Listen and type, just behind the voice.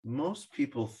most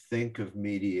people think of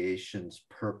mediation's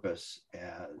purpose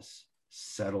as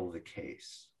settle the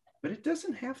case, but it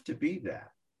doesn't have to be that.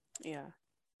 Yeah.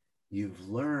 You've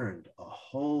learned a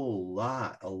whole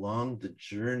lot along the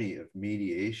journey of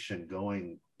mediation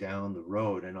going down the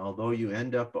road. And although you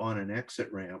end up on an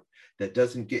exit ramp that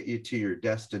doesn't get you to your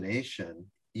destination,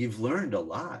 you've learned a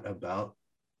lot about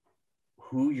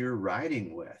who you're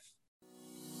riding with.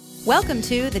 Welcome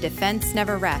to The Defense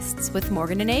Never Rests with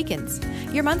Morgan and Akins,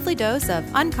 your monthly dose of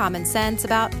uncommon sense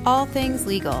about all things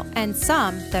legal and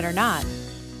some that are not.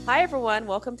 Hi, everyone.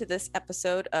 Welcome to this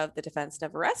episode of The Defense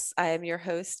Never Rests. I am your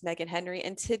host, Megan Henry,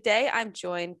 and today I'm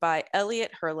joined by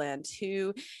Elliot Herland,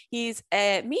 he's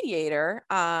a mediator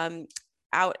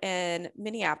out in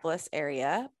Minneapolis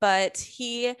area, but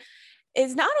he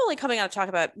is not only coming out to talk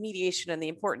about mediation and the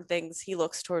important things he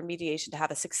looks toward mediation to have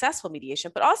a successful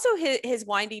mediation, but also his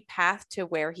windy path to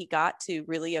where he got to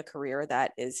really a career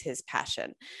that is his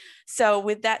passion. So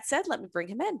with that said, let me bring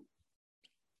him in.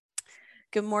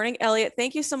 Good morning, Elliot.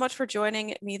 Thank you so much for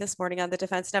joining me this morning on The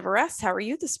Defense Never Rests. How are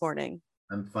you this morning?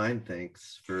 I'm fine.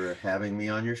 Thanks for having me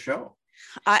on your show.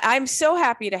 I'm so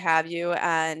happy to have you.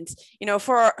 And,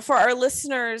 for our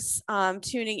listeners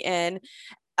tuning in,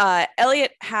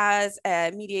 Elliot has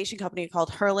a mediation company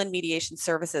called Herland Mediation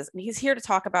Services, and he's here to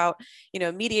talk about,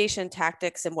 mediation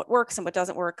tactics and what works and what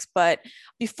doesn't work. But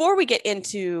before we get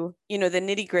into, the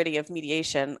nitty gritty of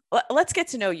mediation, let's get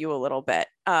to know you a little bit.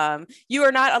 You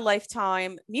are not a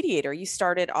lifetime mediator. You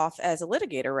started off as a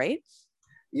litigator, right?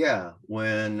 Yeah.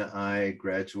 When I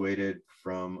graduated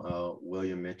from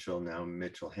William Mitchell, now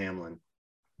Mitchell Hamlin,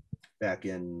 back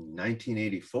in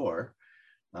 1984,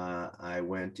 I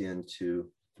went into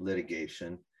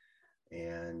litigation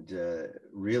and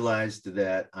realized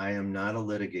that I am not a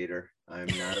litigator. I'm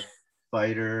not a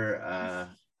fighter.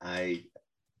 I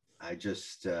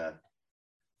just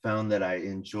found that I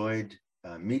enjoyed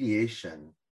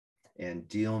mediation and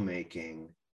deal making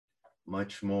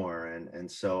much more. And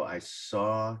so I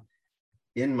saw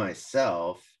in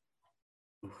myself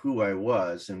who I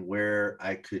was and where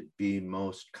I could be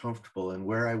most comfortable and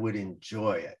where I would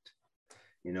enjoy it.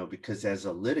 Because as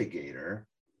a litigator,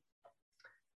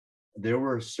 there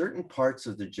were certain parts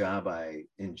of the job I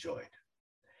enjoyed,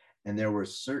 and there were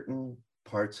certain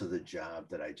parts of the job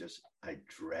that I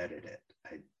dreaded it.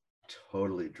 I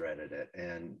totally dreaded it.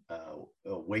 And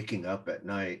waking up at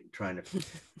night trying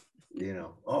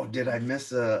to, oh, did I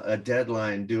miss a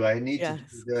deadline? Do I need to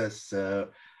do this?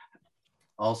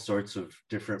 All sorts of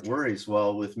different worries.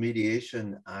 Well, with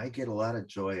mediation, I get a lot of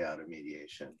joy out of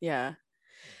mediation. Yeah.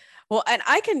 Well, and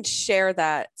I can share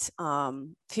that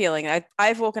feeling.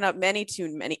 I've woken up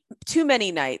too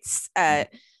many nights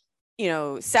at,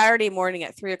 Saturday morning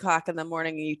at 3:00 in the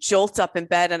morning, and you jolt up in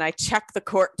bed and I check the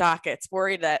court dockets,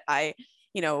 worried that I,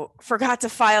 forgot to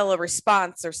file a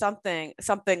response or something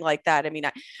like that. I mean,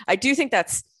 I do think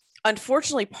that's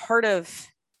unfortunately part of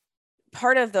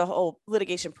the whole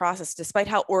litigation process. Despite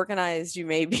how organized you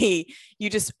may be, you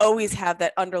just always have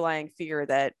that underlying fear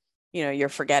that, you're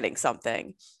forgetting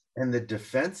something. And the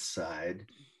defense side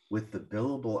with the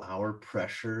billable hour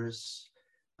pressures,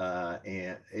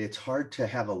 and it's hard to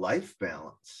have a life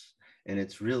balance. And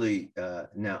it's really,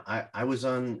 now I was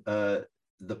on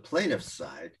the plaintiff's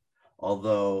side,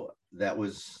 although that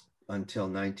was until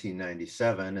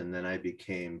 1997. And then I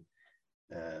became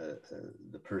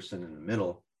the person in the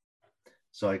middle.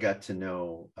 So I got to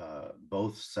know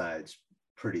both sides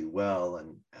pretty well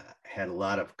and had a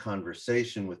lot of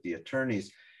conversation with the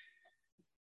attorneys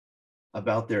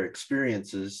about their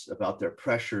experiences, about their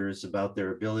pressures, about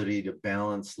their ability to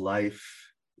balance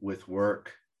life with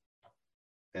work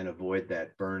and avoid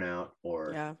that burnout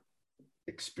or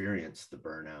experience the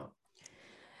burnout.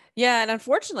 Yeah. And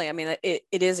unfortunately, I mean, it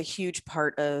is a huge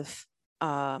part of,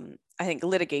 I think,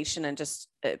 litigation and just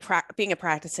being a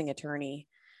practicing attorney.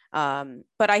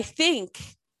 But I think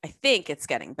it's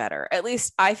getting better. At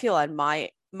least I feel on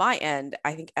my end.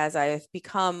 I think as I've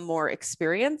become more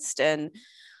experienced and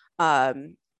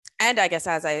I guess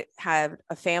as I have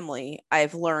a family,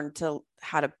 I've learned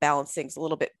how to balance things a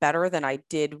little bit better than I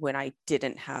did when I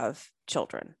didn't have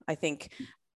children. I think.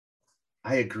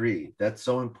 I agree. That's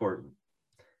so important.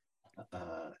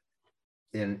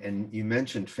 And you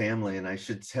mentioned family, and I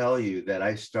should tell you that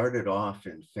I started off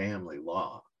in family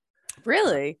law.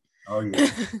 Really? Oh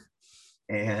yeah.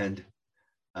 And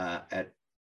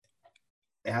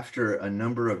after a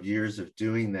number of years of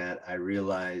doing that, I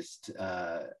realized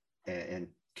and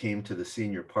came to the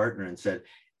senior partner and said,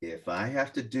 if I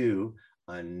have to do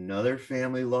another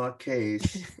family law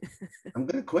case, I'm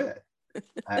going to quit.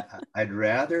 I'd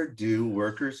rather do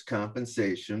workers'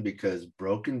 compensation because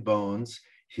broken bones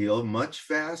heal much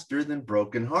faster than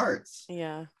broken hearts.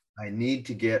 Yeah. I need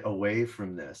to get away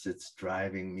from this. It's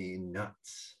driving me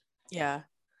nuts. Yeah.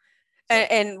 So,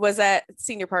 And was that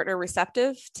senior partner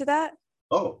receptive to that?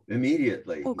 oh,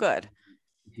 immediately. Oh, good.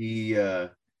 He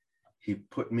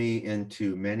put me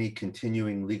into many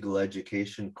continuing legal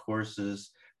education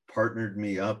courses, partnered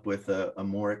me up with a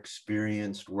more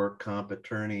experienced work comp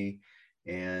attorney,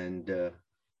 and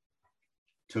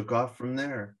took off from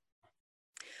there.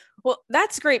 Well,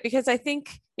 that's great, because I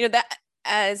think, that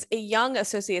as a young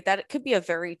associate, that it could be a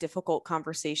very difficult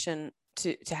conversation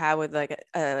to have with like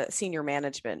a senior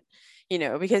management,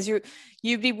 because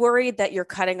you'd be worried that you're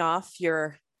cutting off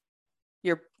your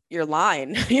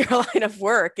line, your line of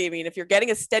work. I mean, if you're getting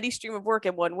a steady stream of work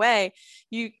in one way,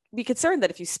 you be concerned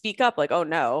that if you speak up, like, oh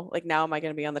no, like now am I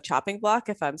going to be on the chopping block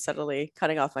if I'm suddenly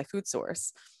cutting off my food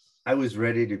source? I was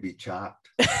ready to be chopped.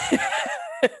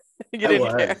 You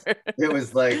didn't care. It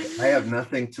was like, I have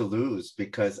nothing to lose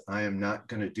because I am not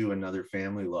going to do another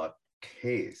family law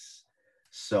case.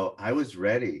 So I was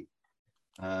ready.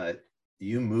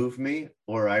 You move me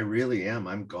or I really am,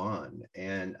 I'm gone.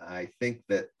 And I think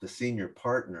that the senior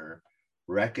partner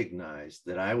recognized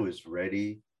that I was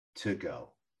ready to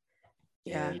go.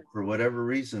 Yeah. And for whatever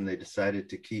reason, they decided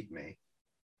to keep me.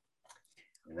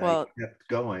 And I kept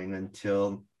going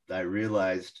until I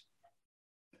realized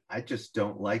I just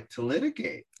don't like to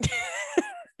litigate.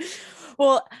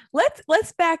 Well,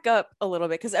 let's back up a little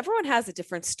bit, because everyone has a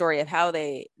different story of how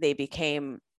they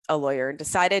became a lawyer and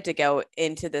decided to go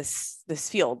into this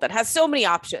field that has so many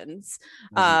options.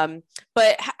 Mm-hmm.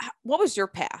 But what was your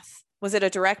path? Was it a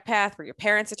direct path? Were your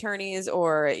parents attorneys,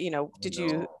 or did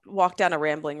you walk down a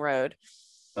rambling road?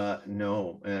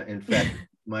 No. In fact,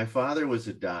 my father was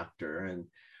a doctor, and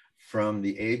from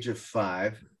the age of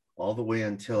 5 all the way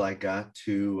until I got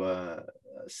to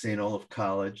St. Olaf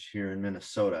College here in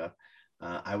Minnesota,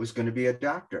 I was going to be a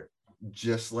doctor,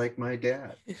 just like my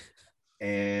dad.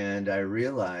 And I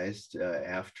realized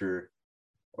after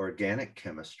organic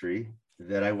chemistry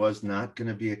that I was not going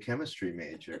to be a chemistry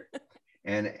major.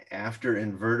 And after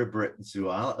invertebrate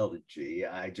zoology,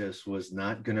 I just was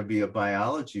not going to be a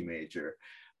biology major.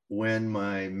 When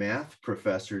my math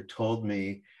professor told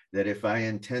me that if I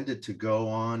intended to go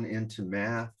on into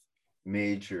math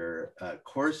major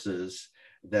courses,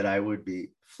 that I would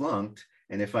be flunked.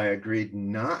 And if I agreed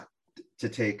not to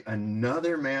take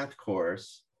another math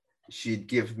course, she'd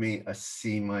give me a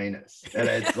C-. And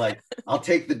it's like, I'll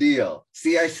take the deal.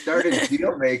 See, I started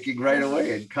deal making right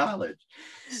away in college.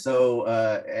 So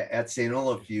at St.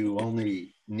 Olaf, you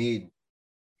only need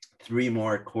 3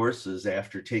 more courses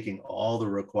after taking all the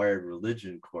required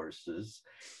religion courses.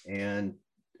 And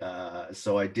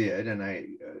so I did, and I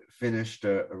finished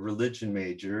a religion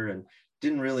major and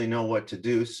didn't really know what to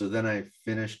do. So then I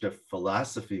finished a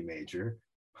philosophy major.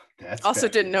 That's also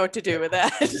didn't know what to do with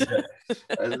that.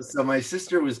 So my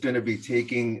sister was going to be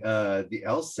taking the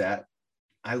LSAT.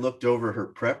 I looked over her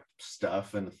prep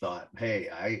stuff and thought, hey,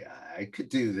 I could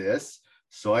do this.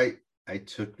 So I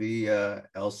took the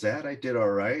LSAT. I did all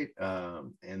right.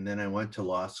 And then I went to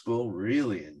law school,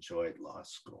 really enjoyed law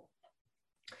school.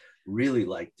 Really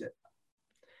liked it.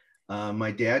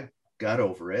 My dad got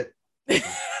over it.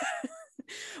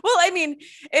 Well, I mean,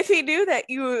 if he knew that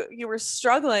you were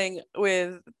struggling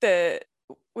with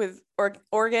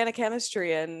organic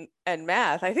chemistry and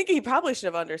math, I think he probably should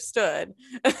have understood.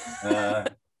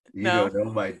 You don't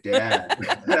know my dad.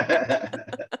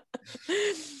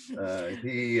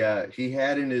 He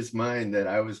had in his mind that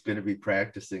I was going to be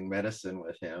practicing medicine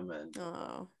with him, and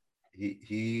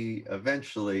he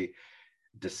eventually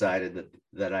decided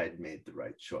that I had made the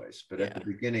right choice. But at the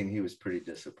beginning, he was pretty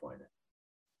disappointed.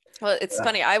 Well, it's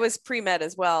funny. I was pre-med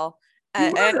as well.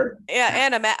 And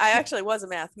I actually was a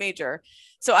math major.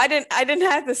 So I didn't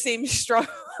have the same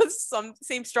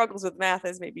same struggles with math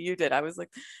as maybe you did. I was like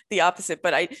the opposite,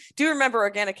 but I do remember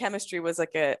organic chemistry was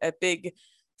like a big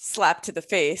slap to the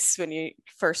face when you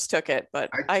first took it, but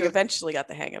I eventually got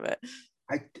the hang of it.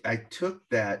 I took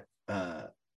that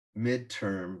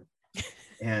midterm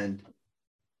and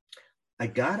I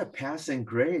got a passing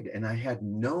grade, and I had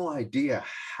no idea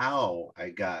how I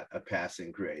got a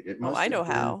passing grade. It must I know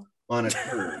how. On a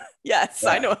curve. Yes,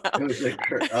 I know how. It was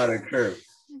on a curve.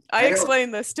 I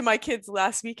explained this to my kids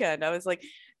last weekend. I was like,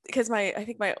 because I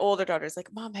think my older daughter's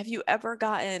like, Mom, have you ever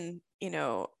gotten,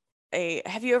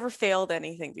 have you ever failed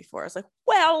anything before? I was like,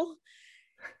 well,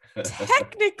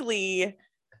 technically,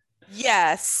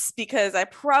 yes, because I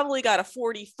probably got a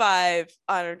 45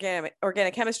 on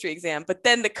organic chemistry exam, but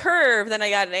then the curve, then I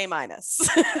got an A-.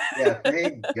 Yeah,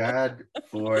 thank God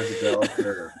for the bell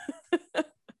curve.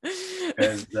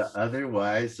 Because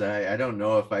otherwise, I don't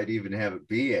know if I'd even have a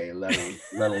BA,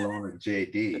 let alone a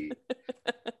JD.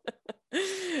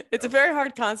 It's a very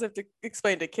hard concept to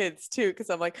explain to kids too, because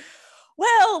I'm like,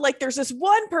 well, like there's this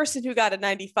one person who got a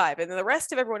 95 and then the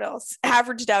rest of everyone else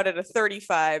averaged out at a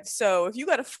 35. So if you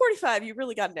got a 45, you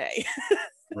really got an A.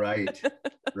 Right.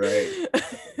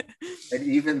 And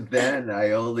even then,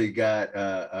 I only got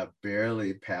a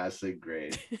barely passing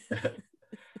grade.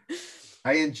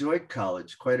 I enjoyed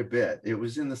college quite a bit. It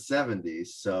was in the 70s,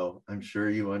 so I'm sure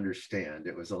you understand.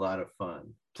 It was a lot of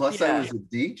fun. Plus, I was a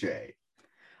DJ.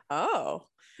 Oh.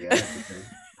 Yeah,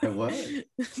 I was.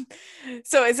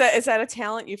 So is that a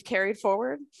talent you've carried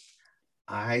forward?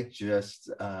 I just,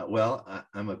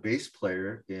 I'm a bass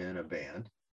player in a band.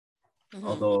 Mm-hmm.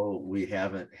 Although we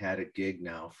haven't had a gig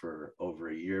now for over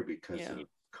a year because of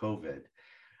COVID,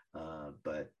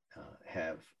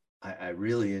 I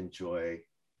really enjoy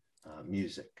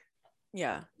music.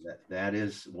 Yeah. That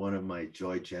is one of my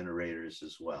joy generators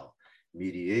as well.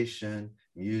 Mediation,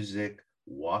 music,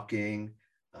 walking,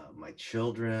 my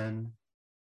children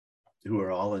who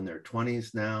are all in their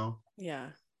 20s now. Yeah.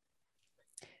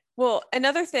 Well,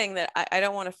 another thing that I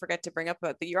don't want to forget to bring up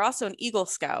about, but you're also an Eagle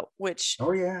Scout, which,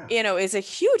 is a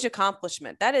huge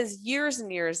accomplishment. That is years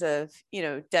and years of,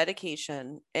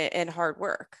 dedication and hard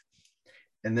work.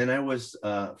 And then I was,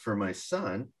 for my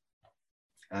son,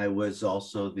 I was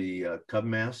also the Cub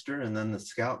Master and then the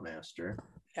Scout Master.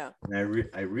 Yeah. And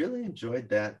I really enjoyed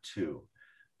that too.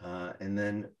 And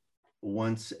then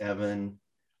once Evan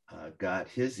got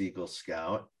his Eagle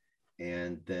Scout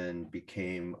and then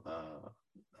became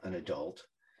an adult,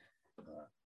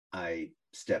 I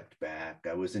stepped back.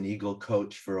 I was an Eagle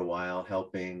coach for a while,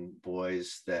 helping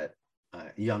boys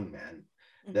young men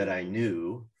that I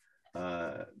knew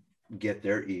get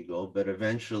their Eagle, but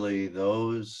eventually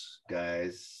those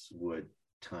guys would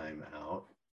time out.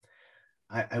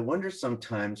 I wonder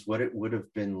sometimes what it would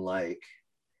have been like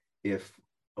if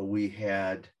we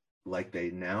had, like they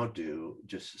now do,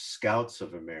 just Scouts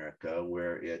of America,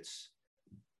 where it's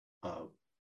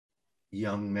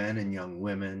young men and young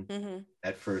women,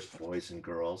 at first boys and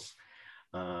girls.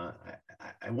 I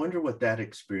wonder what that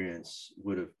experience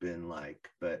would have been like,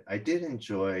 but I did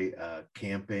enjoy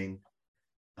camping.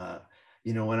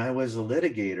 When I was a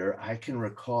litigator, I can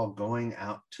recall going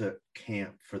out to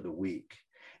camp for the week,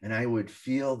 and I would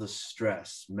feel the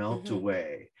stress melt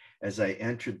away as I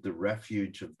entered the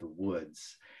refuge of the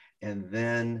woods. And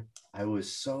then I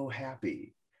was so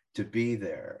happy to be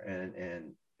there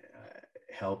and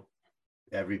help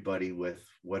everybody with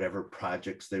whatever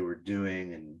projects they were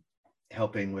doing, and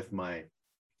helping with my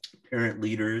parent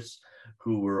leaders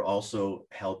who were also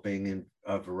helping in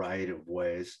a variety of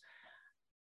ways.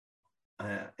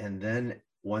 And then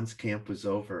once camp was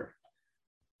over,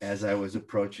 as I was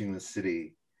approaching the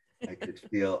city, I could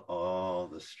feel all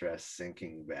the stress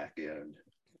sinking back in.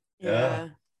 Yeah.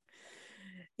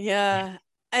 Yeah.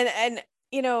 And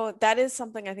that is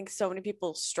something I think so many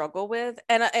people struggle with,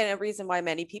 and a reason why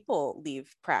many people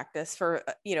leave practice for,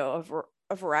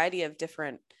 a variety of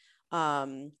different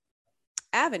avenues.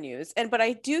 But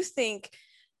I do think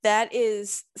that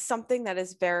is something that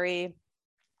is very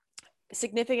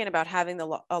significant about having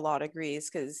a law degrees,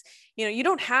 because you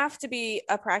don't have to be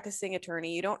a practicing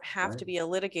attorney, you don't have to be a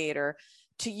litigator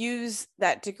to use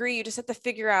that degree. You just have to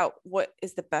figure out what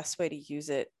is the best way to use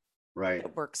it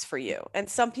that works for you. And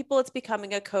some people it's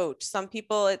becoming a coach, some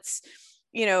people it's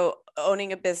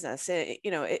owning a business.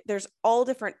 There's all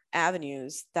different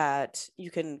avenues that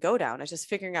you can go down. It's just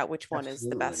figuring out which one is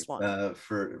the best one.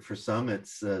 For some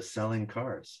it's selling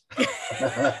cars,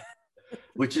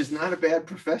 which is not a bad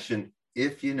profession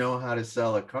if you know how to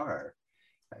sell a car.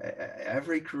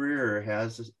 Every career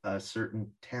has a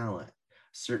certain talent,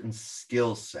 certain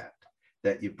skill set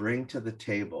that you bring to the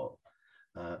table.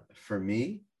 For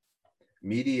me,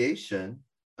 mediation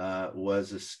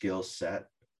was a skill set,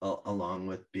 along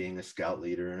with being a scout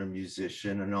leader and a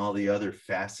musician and all the other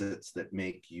facets that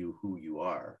make you who you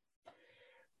are.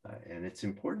 And it's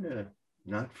important to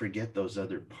not forget those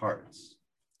other parts.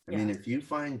 I mean, if you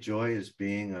find joy as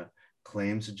being a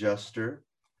claims adjuster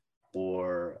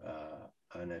or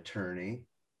an attorney,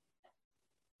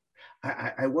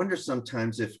 I wonder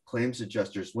sometimes if claims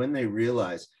adjusters, when they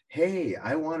realize, hey,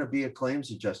 I want to be a claims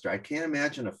adjuster, I can't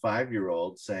imagine a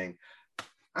 5-year-old saying,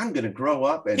 I'm going to grow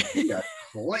up and be a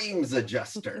claims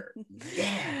adjuster.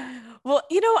 Yeah. Well,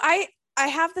 I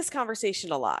have this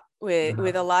conversation a lot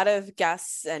with a lot of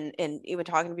guests, and even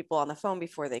talking to people on the phone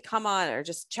before they come on, or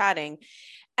just chatting.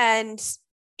 And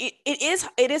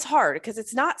it is hard, because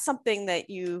it's not something that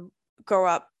you grow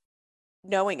up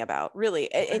knowing about,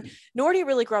 really. And nor do you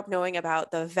really grow up knowing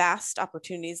about the vast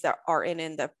opportunities that are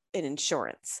in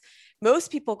insurance.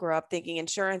 Most people grow up thinking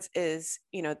insurance is,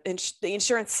 the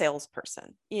insurance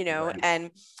salesperson, Right.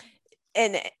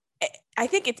 and I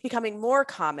think it's becoming more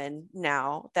common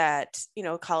now that,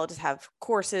 colleges have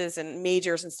courses and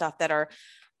majors and stuff that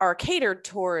are catered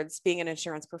towards being an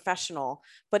insurance professional.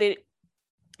 But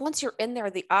once you're in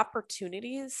there, the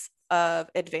opportunities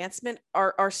of advancement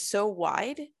are so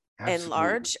wide and Absolutely.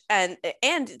 large,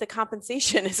 and the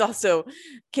compensation is also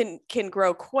can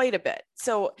grow quite a bit.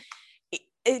 So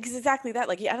it's exactly that.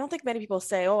 Like, I don't think many people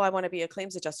say, oh, I want to be a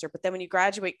claims adjuster, but then when you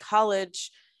graduate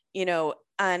college,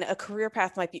 and a career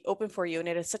path might be open for you, and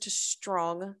it is such a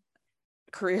strong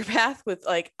career path with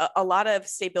like a lot of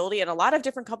stability and a lot of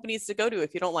different companies to go to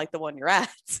if you don't like the one you're at.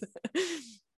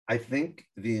 I think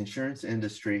the insurance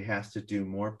industry has to do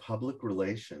more public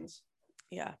relations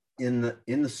in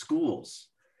the schools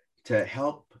to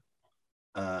help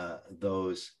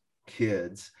those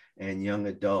kids and young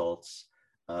adults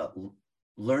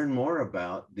learn more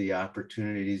about the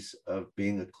opportunities of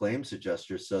being a claims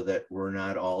adjuster, so that we're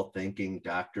not all thinking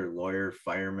doctor, lawyer,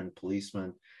 fireman,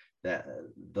 policeman, that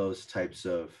those types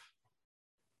of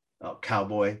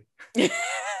cowboy, those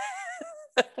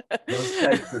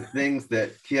types of things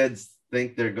that kids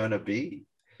think they're going to be.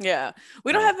 Yeah,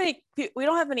 we don't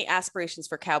have any aspirations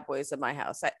for cowboys in my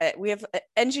house. We have an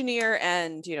engineer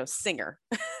and singer.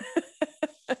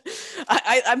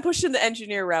 I'm pushing the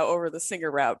engineer route over the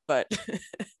singer route, but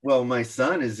well, my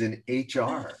son is in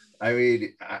HR. I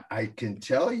mean, I can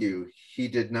tell you, he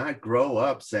did not grow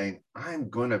up saying, I'm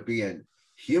going to be a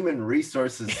human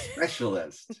resources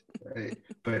specialist, right?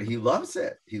 But he loves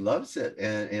it. He loves it.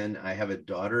 And I have a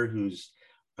daughter who's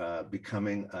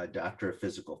becoming a doctor of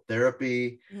physical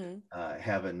therapy.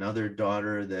 Have another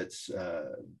daughter that's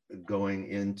going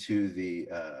into the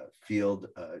field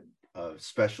of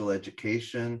special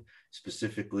education,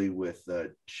 specifically with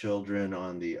children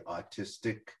on the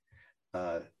autistic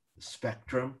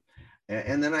spectrum.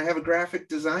 And then I have a graphic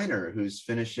designer who's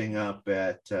finishing up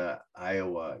at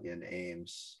Iowa in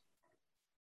Ames.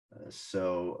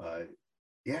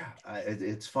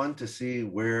 It's fun to see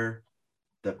where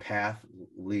the path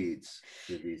leads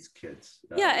to these kids.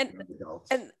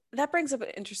 And that brings up an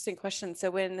interesting question.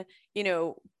 So when,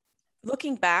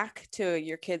 looking back to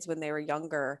your kids when they were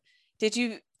younger, did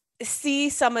you see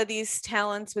some of these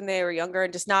talents when they were younger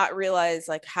and just not realize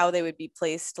like how they would be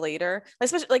placed later?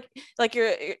 Especially like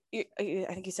I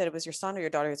think you said it was your son or your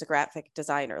daughter who's a graphic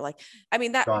designer. Like, I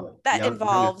mean, that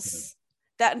involves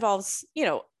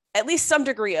at least some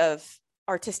degree of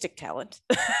artistic talent.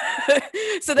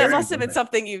 So that must have been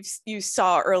something you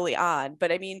saw early on.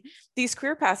 But I mean, these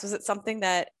career paths, was it something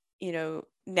that,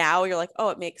 now you're like, oh,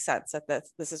 it makes sense that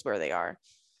this is where they are?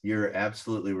 You're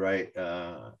absolutely right.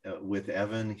 With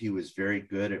Evan, he was very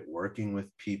good at working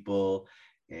with people.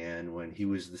 And when he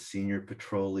was the senior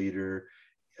patrol leader,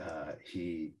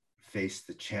 he faced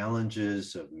the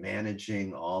challenges of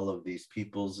managing all of these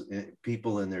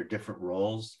people in their different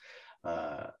roles.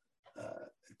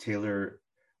 Taylor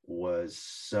was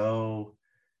so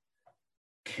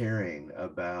caring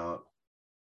about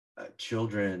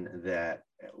children that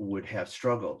would have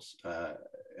struggles.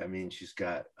 I mean, she's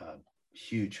got a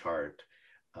huge heart.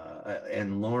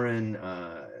 And Lauren,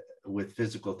 with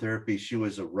physical therapy, she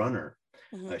was a runner.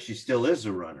 She still is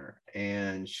a runner.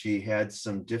 And she had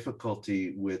some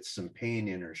difficulty with some pain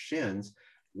in her shins,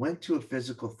 went to a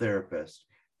physical therapist,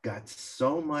 got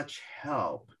so much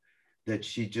help that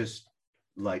she just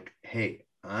like, hey,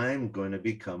 I'm going to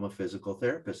become a physical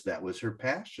therapist. That was her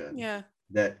passion. Yeah.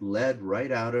 That led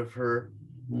right out of her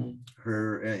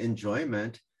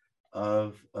enjoyment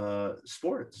of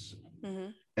sports.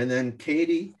 And then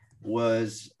Katie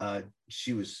was,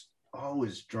 she was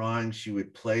always drawing. She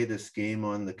would play this game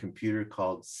on the computer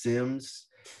called Sims,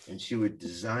 and she would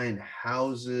design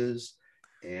houses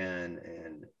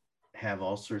and have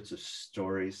all sorts of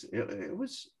stories. It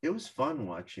was fun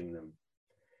watching them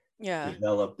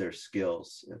develop their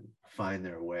skills and find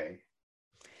their way.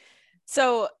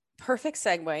 So perfect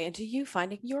segue into you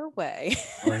finding your way.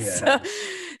 Oh, yeah.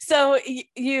 so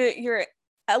you're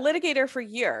a litigator for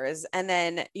years, and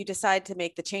then you decide to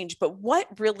make the change. But what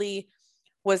really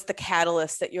was the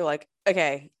catalyst that you're like,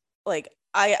 okay, like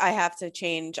I have to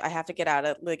change. I have to get out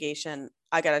of litigation.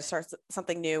 I got to start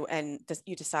something new. And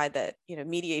you decide that,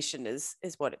 mediation is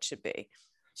what it should be.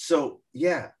 So,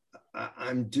 yeah,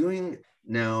 I'm doing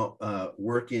now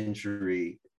work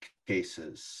injury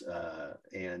cases,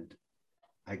 and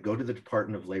I go to the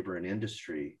Department of Labor and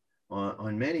Industry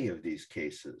on many of these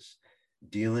cases,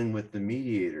 dealing with the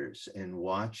mediators and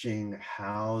watching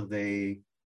how they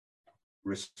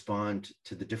respond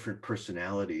to the different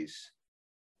personalities,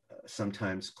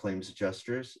 sometimes claims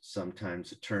adjusters,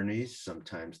 sometimes attorneys,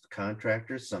 sometimes the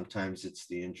contractors, sometimes it's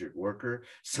the injured worker,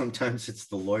 sometimes it's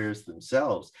the lawyers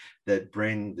themselves that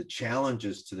bring the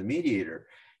challenges to the mediator.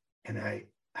 And I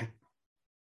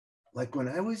like when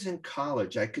I was in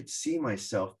college, I could see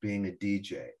myself being a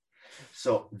DJ.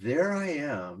 So there I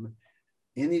am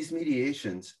in these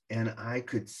mediations, and I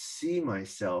could see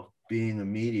myself being a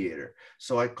mediator.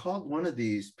 So I called one of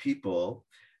these people,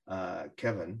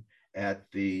 Kevin, at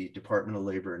the Department of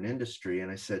Labor and Industry, and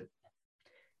I said,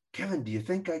 Kevin, do you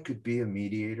think I could be a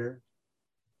mediator?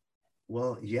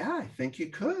 Well, yeah, I think you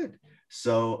could.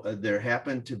 So there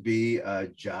happened to be a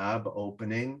job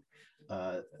opening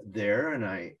there, and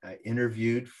I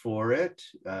interviewed for it.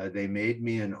 They made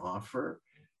me an offer.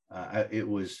 It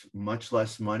was much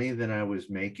less money than I was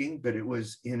making, but it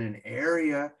was in an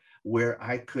area where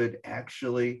I could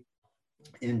actually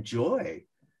enjoy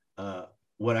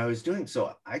what I was doing.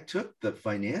 So I took the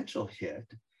financial hit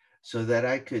so that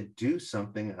I could do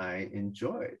something I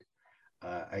enjoyed.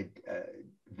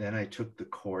 Then I took the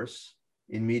course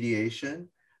in mediation.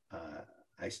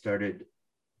 I started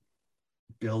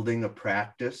building a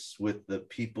practice with the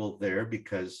people there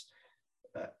because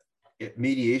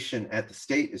mediation at the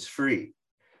state is free.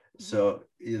 So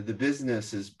the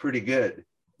business is pretty good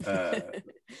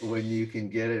when you can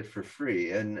get it for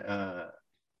free. And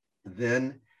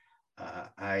then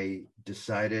I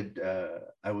decided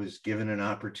I was given an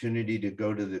opportunity to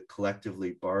go to the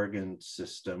collectively bargained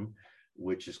system,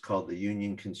 which is called the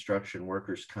Union Construction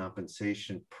Workers'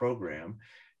 Compensation Program,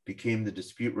 became the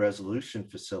dispute resolution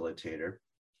facilitator.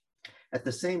 At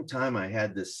the same time, I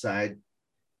had this side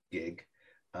gig,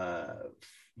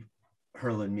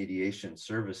 Herland Mediation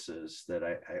Services, that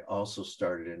I also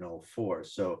started in 2004.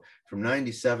 So from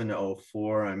 97 to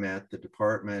 2004, I'm at the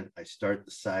department. I start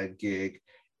the side gig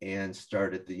and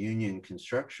started the union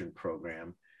construction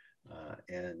program.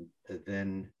 And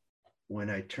then when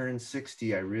I turned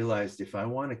 60, I realized if I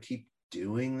want to keep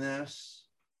doing this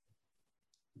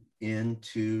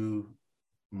into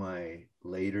my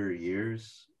later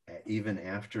years, even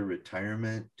after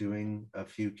retirement, doing a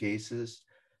few cases,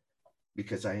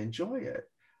 because I enjoy it.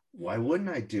 Why wouldn't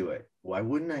I do it? Why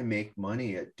wouldn't I make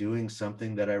money at doing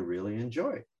something that I really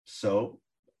enjoy? So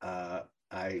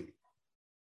I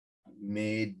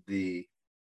made the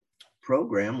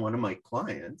program one of my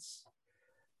clients,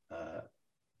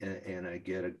 and I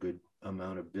get a good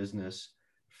amount of business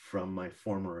from my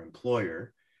former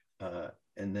employer.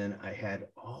 And then I had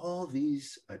all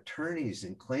these attorneys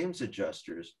and claims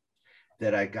adjusters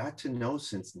that I got to know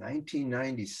since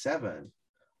 1997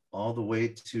 all the way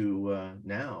to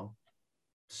now.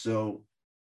 So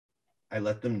I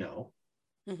let them know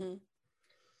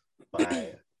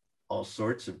by all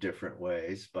sorts of different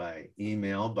ways, by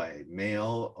email, by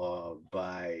mail,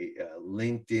 by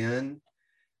LinkedIn.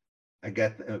 I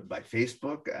got by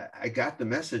Facebook. I got the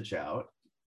message out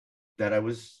that I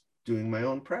was doing my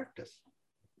own practice.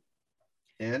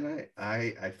 And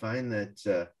I find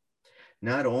that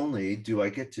not only do I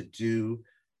get to do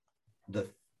the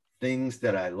things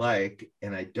that I like,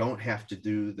 and I don't have to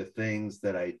do the things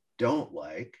that I don't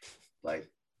like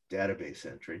database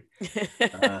entry.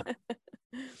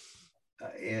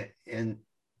 And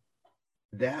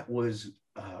that was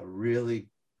a really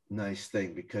nice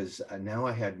thing, because now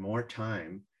I had more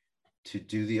time to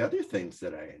do the other things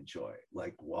that I enjoy,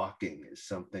 like walking is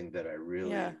something that I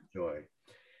really enjoy.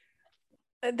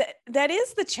 That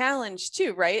is the challenge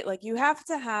too, right? Like you have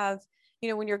to have,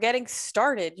 when you're getting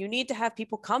started, you need to have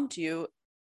people come to you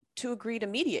to agree to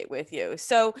mediate with you.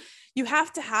 So you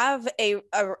have to have a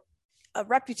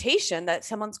reputation that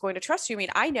someone's going to trust you. I mean,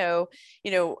 I know,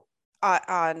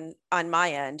 on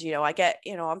my end, I get,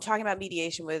 I'm talking about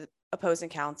mediation with opposing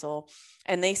counsel,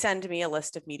 and they send me a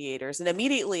list of mediators, and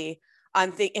immediately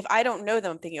if I don't know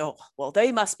them, I'm thinking, oh, well,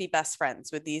 they must be best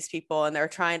friends with these people, and they're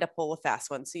trying to pull a fast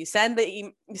one. So you send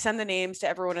the names to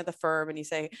everyone at the firm, and you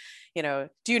say, do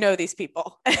you know these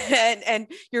people? and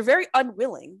you're very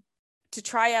unwilling to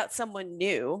try out someone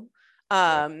new,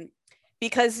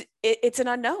 because it's an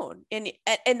unknown, and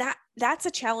that's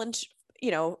a challenge,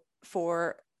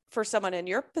 for someone in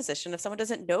your position. If someone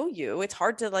doesn't know you, it's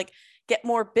hard to get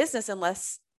more business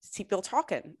unless people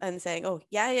talking and saying, oh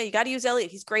yeah, you got to use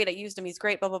Elliot. He's great. I used him. He's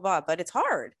great, blah, blah, blah. But it's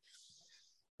hard.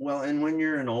 Well, and when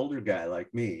you're an older guy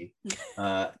like me,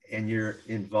 and you're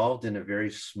involved in a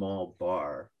very small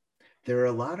bar, there are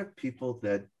a lot of people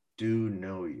that do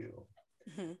know you.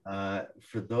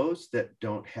 For those that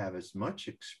don't have as much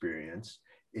experience,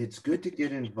 it's good to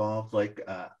get involved.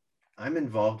 I'm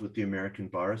involved with the American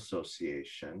Bar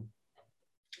Association,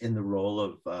 in the role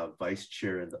of vice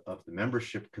chair of the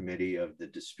membership committee of the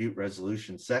dispute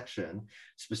resolution section,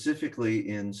 specifically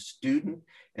in student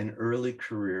and early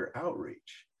career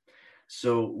outreach.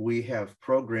 So we have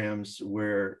programs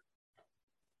where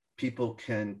people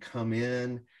can come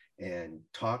in and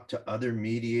talk to other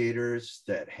mediators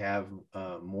that have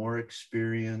more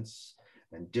experience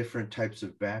and different types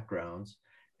of backgrounds.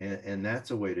 And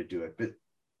that's a way to do it. But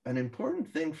an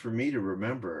important thing for me to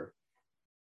remember,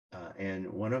 and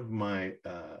one of my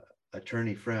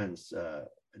attorney friends,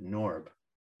 Norbert,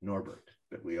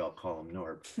 but we all call him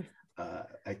Norb,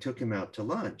 I took him out to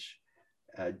lunch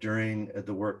during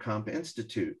the Work Comp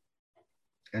Institute.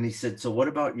 And he said, so what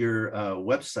about your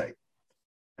website?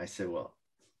 I said, well,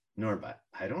 Norb,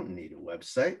 I don't need a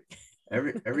website.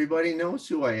 Everybody knows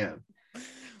who I am.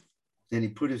 And he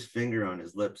put his finger on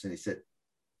his lips and he said,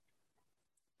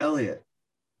 Elliot,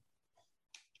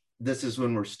 this is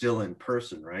when we're still in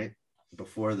person, right?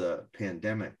 Before the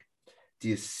pandemic. Do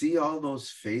you see all those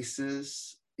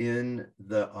faces in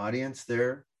the audience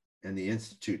there? And the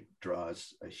Institute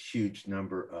draws a huge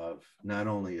number of not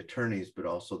only attorneys, but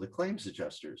also the claims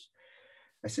adjusters.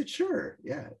 I said, sure,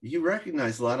 yeah. You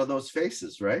recognize a lot of those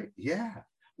faces, right? Yeah.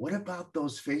 What about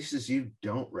those faces you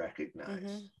don't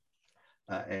recognize?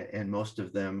 And most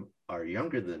of them are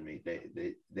younger than me.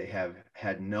 They have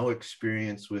had no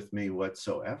experience with me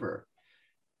whatsoever.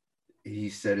 He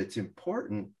said, it's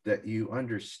important that you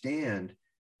understand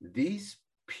these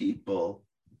people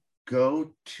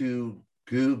go to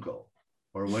Google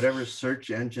or whatever search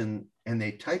engine and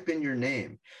they type in your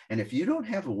name. And if you don't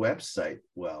have a website,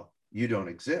 well, you don't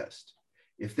exist.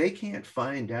 If they can't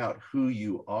find out who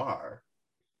you are,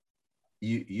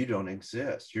 you don't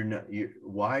exist.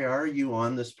 Why are you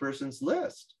on this person's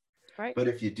list? Right. But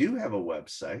if you do have a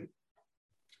website,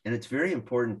 and it's very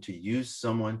important to use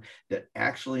someone that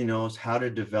actually knows how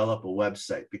to develop a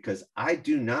website, because I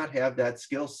do not have that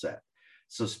skill set.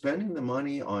 So spending the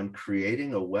money on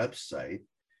creating a website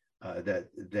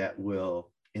that will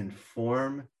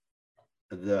inform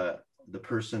the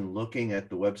person looking at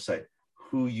the website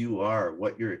who you are,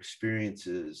 what your experience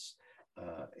is,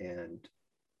 and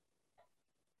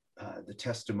the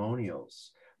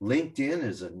testimonials. LinkedIn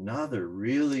is another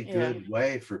really good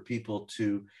way for people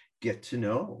to get to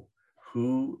know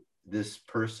who this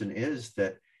person is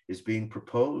that is being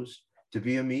proposed to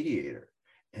be a mediator.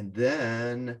 And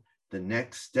then the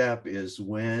next step is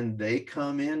when they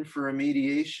come in for a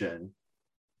mediation,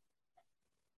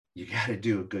 you got to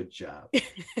do a good job.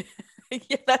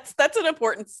 Yeah, that's an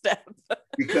important step.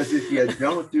 Because if you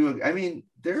don't do it, I mean,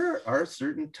 there are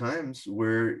certain times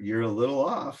where you're a little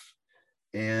off.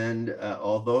 And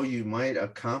although you might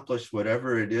accomplish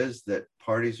whatever it is that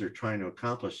parties are trying to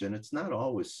accomplish, and it's not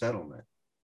always settlement.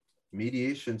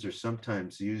 Mediations are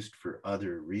sometimes used for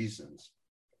other reasons.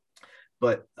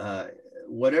 But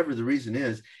whatever the reason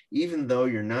is, even though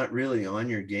you're not really on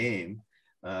your game,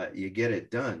 you get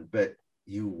it done. But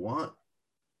you want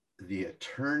the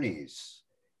attorneys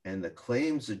and the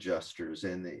claims adjusters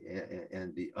and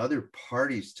the other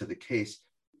parties to the case,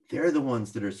 they're the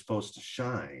ones that are supposed to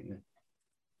shine.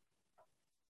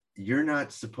 You're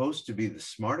not supposed to be the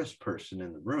smartest person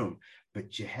in the room,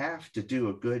 but you have to do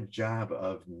a good job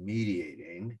of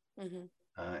mediating.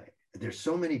 There's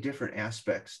so many different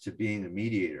aspects to being a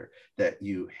mediator that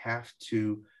you have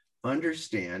to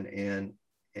understand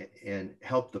and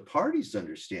help the parties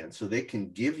understand so they can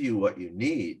give you what you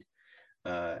need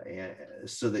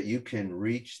so that you can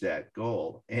reach that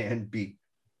goal and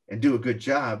do a good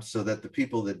job so that the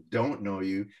people that don't know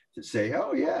you to say,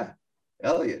 oh yeah,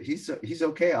 Elliot, he's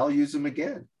okay, I'll use him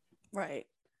again. Right.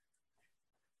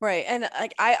 And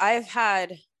like I've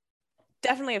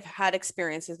definitely had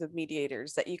experiences with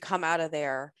mediators that you come out of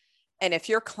there, and if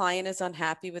your client is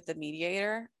unhappy with the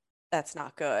mediator, that's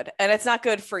not good, and it's not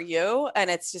good for you, and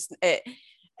it's just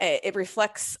it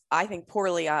reflects, I think,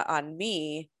 poorly on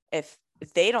me if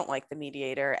they don't like the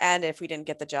mediator, and if we didn't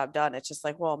get the job done, it's just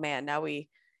like, well, man, now we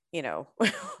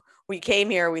we came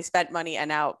here, we spent money, and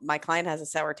now my client has a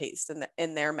sour taste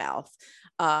in their mouth.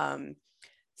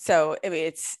 So I mean,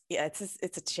 it's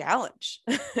a challenge.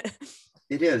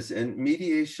 It is, and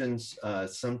mediations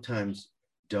sometimes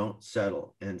don't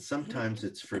settle, and sometimes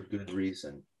it's for good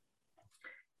reason.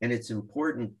 And it's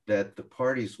important that the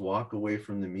parties walk away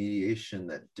from the mediation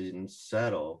that didn't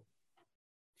settle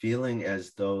feeling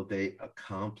as though they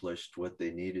accomplished what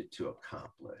they needed to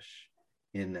accomplish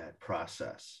in that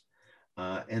process.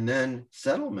 And then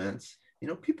settlements,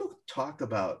 people talk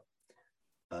about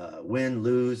win,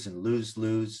 lose, and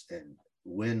lose, and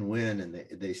win-win, and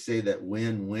they say that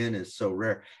win-win is so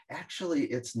rare. Actually,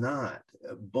 it's not.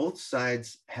 Both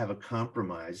sides have a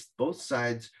compromise. Both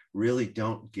sides really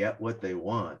don't get what they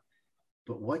want.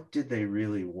 But what did they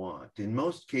really want? In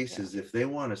most cases, if they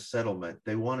want a settlement,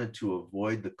 they wanted to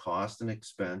avoid the cost and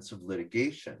expense of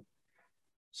litigation.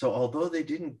 So although they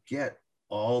didn't get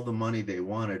all the money they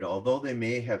wanted, although they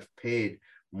may have paid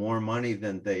more money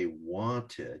than they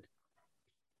wanted,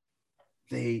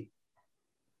 they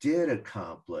did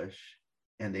accomplish,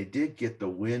 and they did get the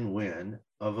win-win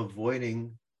of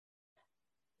avoiding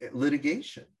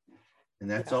litigation. And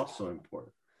that's also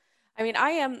important. I mean, I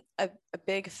am a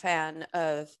big fan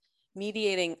of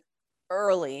mediating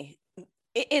early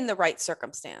in the right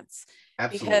circumstance.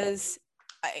 Absolutely. Because,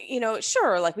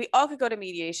 sure, like we all could go to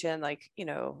mediation, like,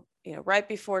 right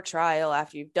before trial,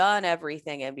 after you've done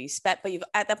everything and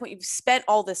at that point, you've spent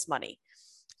all this money.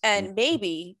 And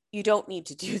maybe you don't need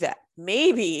to do that.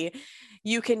 Maybe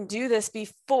you can do this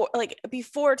before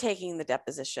taking the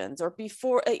depositions, or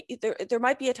before there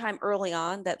might be a time early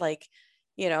on that, like,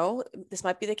 this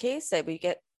might be the case that we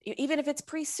get, even if it's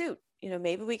pre-suit,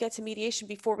 maybe we get to mediation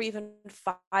before we even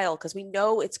file, because we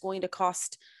know it's going to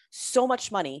cost so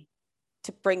much money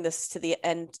to bring this to the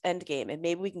end game, and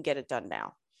maybe we can get it done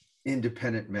now.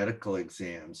 Independent medical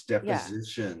exams,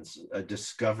 depositions,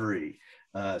 discovery,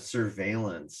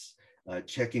 surveillance,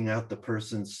 checking out the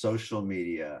person's social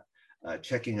media,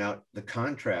 checking out the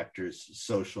contractor's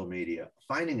social media,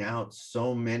 finding out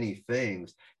so many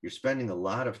things. You're spending a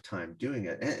lot of time doing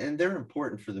it, and they're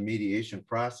important for the mediation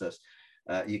process.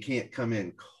 You can't come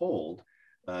in cold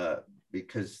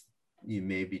because you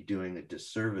may be doing a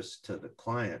disservice to the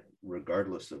client,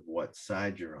 regardless of what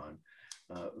side you're on.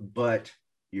 But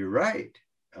you're right.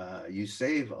 You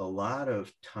save a lot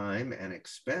of time and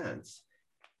expense.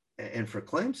 And for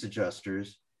claims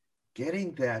adjusters,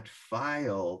 getting that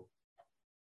file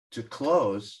to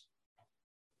close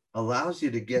allows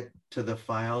you to get to the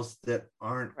files that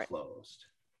aren't closed.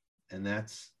 And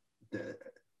that's the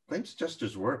claims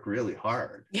adjusters work really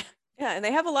hard. Yeah, and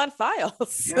they have a lot of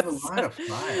files. They have a lot of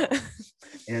files.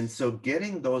 And so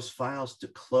getting those files to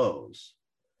close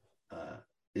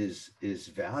is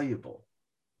valuable.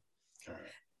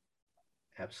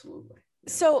 Absolutely. Yeah.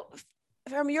 So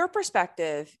from your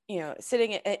perspective,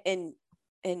 sitting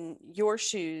in your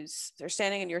shoes, or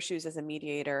standing in your shoes as a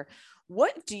mediator,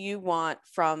 what do you want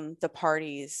from the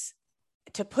parties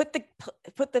to put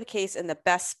the case in the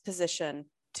best position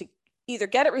to either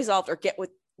get it resolved or get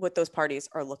what those parties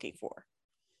are looking for?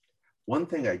 One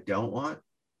thing I don't want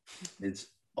is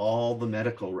all the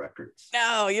medical records.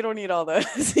 No, you don't need all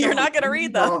those. You're not going to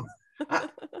read them.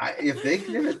 If they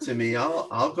give it to me,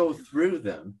 I'll go through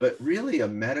them. But really, a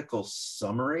medical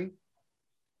summary,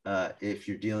 if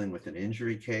you're dealing with an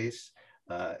injury case,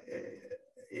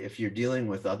 if you're dealing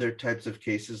with other types of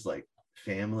cases like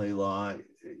family law,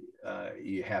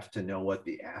 you have to know what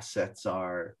the assets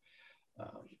are.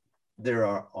 There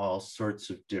are all sorts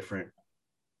of different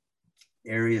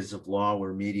areas of law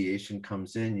where mediation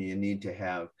comes in. You need to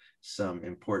have some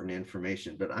important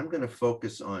information, but I'm going to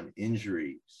focus on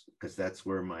injuries because that's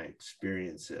where my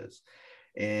experience is.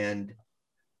 And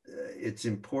it's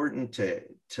important to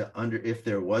if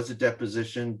there was a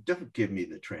deposition, don't give me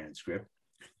the transcript,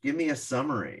 give me a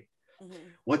summary. Mm-hmm.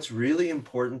 What's really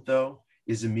important though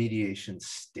is a mediation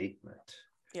statement.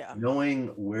 Yeah. Knowing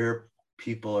where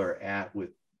people are at with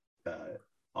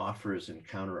offers and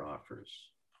counter offers,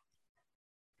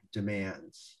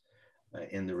 demands,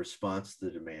 in the response to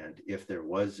the demand, if there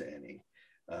was any,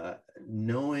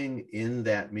 knowing in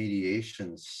that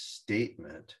mediation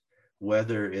statement,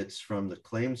 whether it's from the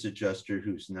claims adjuster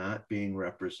who's not being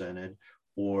represented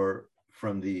or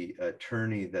from the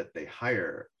attorney that they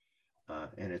hire.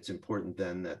 And it's important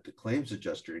then that the claims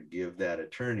adjuster give that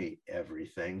attorney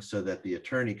everything so that the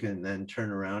attorney can then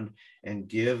turn around and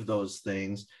give those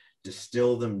things,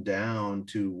 distill them down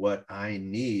to what I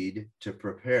need to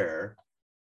prepare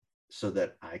so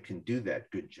that I can do that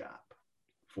good job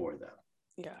for them.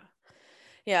 Yeah.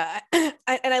 Yeah. And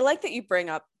I like that you bring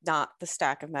up not the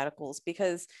stack of medicals,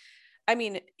 because I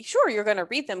mean, sure, you're going to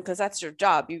read them because that's your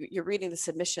job. You're reading the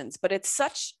submissions, but it's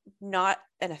such not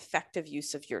an effective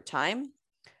use of your time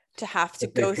to have to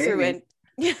go through and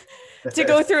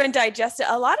digest it.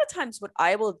 A lot of times what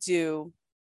I will do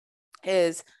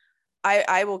is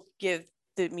I will give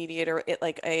the mediator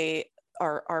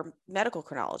our medical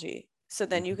chronology. So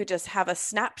then you could just have a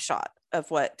snapshot of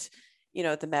what,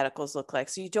 the medicals look like.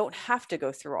 So you don't have to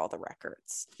go through all the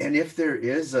records. And if there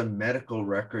is a medical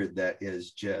record that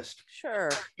is just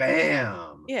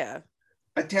bam, yeah,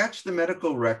 attach the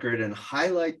medical record and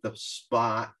highlight the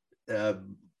spot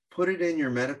put it in your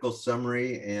medical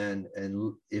summary, and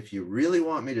if you really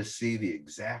want me to see the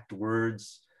exact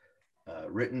words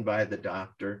written by the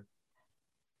doctor,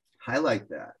 highlight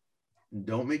that.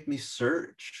 Don't make me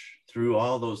search through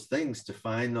all those things to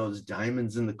find those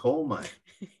diamonds in the coal mine.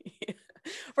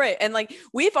 Right. And like,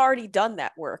 we've already done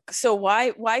that work. So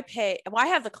why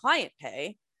have the client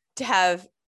pay to have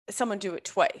someone do it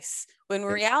twice? When in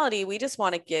reality, we just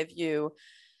want to give you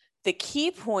the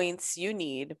key points you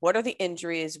need. What are the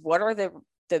injuries? What are the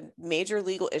major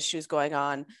legal issues going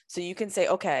on? So you can say,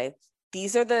 okay,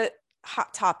 these are the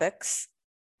hot topics.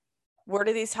 Where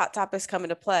do these hot topics come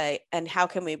into play? And how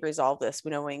can we resolve this,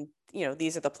 knowing,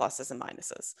 these are the pluses and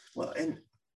minuses? Well, and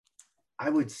I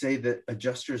would say that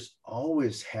adjusters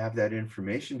always have that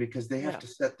information because they have to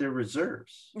set their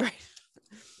reserves. Right.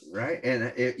 Right.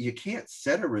 And you can't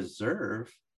set a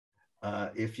reserve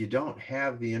if you don't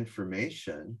have the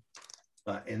information.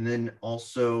 And then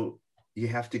also you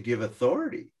have to give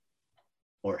authority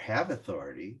or have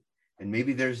authority. And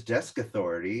maybe there's desk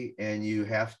authority and you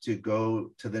have to go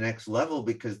to the next level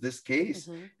because this case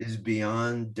is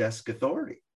beyond desk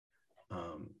authority.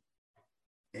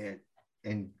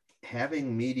 And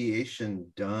having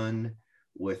mediation done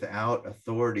without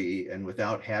authority and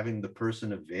without having the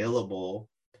person available,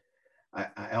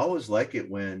 I always like it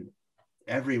when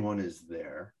everyone is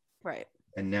there. Right.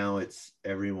 And now it's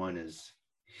everyone is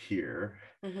here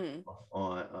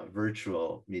on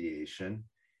virtual mediation,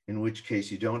 in which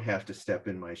case you don't have to step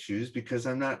in my shoes because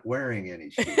I'm not wearing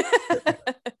any shoes.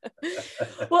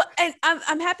 Well, and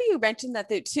I'm happy you mentioned that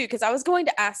too, because I was going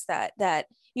to ask that,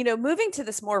 moving to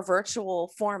this more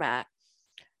virtual format,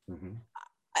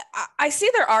 I see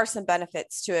there are some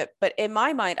benefits to it, but in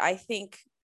my mind, I think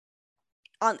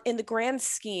in the grand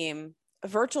scheme,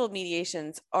 virtual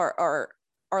mediations are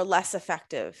less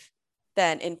effective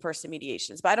than in-person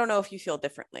mediations, but I don't know if you feel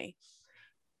differently.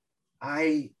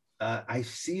 I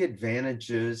see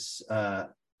advantages.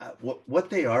 What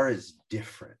they are is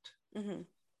different.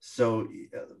 So,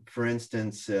 for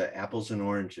instance, apples and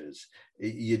oranges.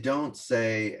 You don't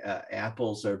say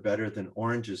apples are better than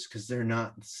oranges because they're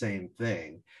not the same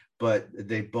thing, but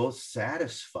they both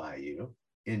satisfy you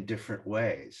in different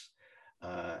ways.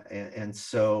 And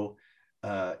so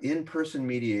in-person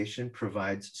mediation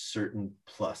provides certain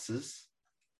pluses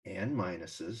and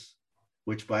minuses,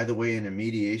 which, by the way, in a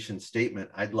mediation statement,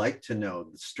 I'd like to know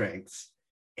the strengths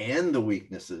and the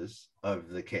weaknesses of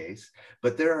the case,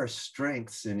 but there are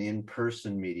strengths in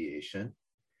in-person mediation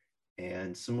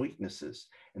and some weaknesses.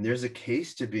 And there's a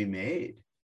case to be made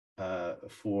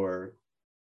for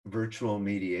virtual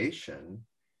mediation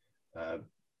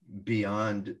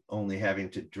beyond only having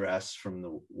to dress from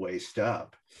the waist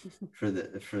up for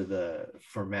the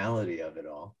formality of it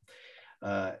all.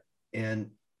 And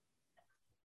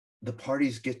the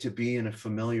parties get to be in a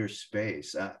familiar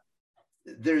space.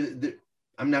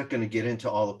 I'm not going to get into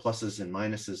all the pluses and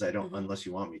minuses. I don't, unless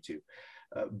you want me to.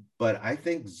 But I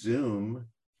think Zoom,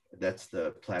 that's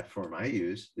the platform I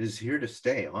use, is here to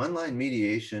stay. Online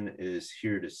mediation is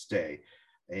here to stay.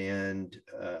 And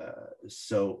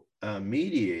so a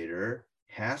mediator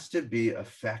has to be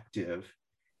effective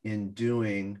in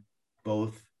doing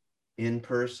both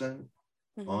in-person,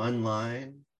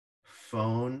 online,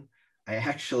 phone. I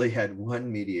actually had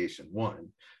one mediation,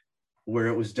 where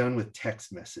it was done with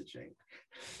text messaging.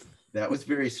 That was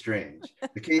very strange.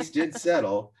 The case did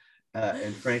settle.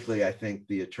 And frankly, I think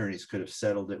the attorneys could have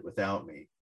settled it without me.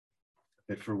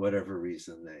 But for whatever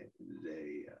reason,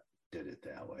 they did it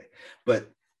that way.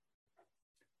 But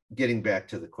getting back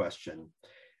to the question,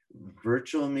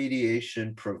 virtual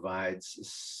mediation provides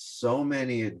so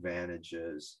many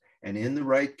advantages. And in the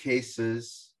right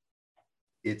cases,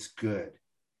 it's good.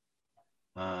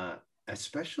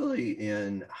 Especially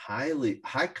in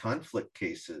high conflict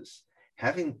cases,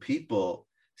 having people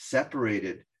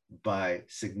separated by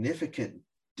significant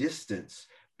distance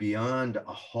beyond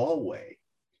a hallway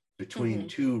between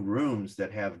two rooms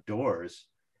that have doors,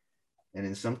 and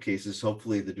in some cases,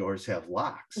 hopefully the doors have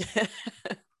locks.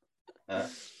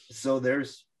 So there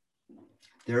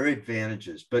are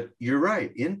advantages, but you're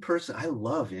right. In person, I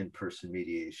love in-person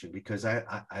mediation because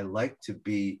I like to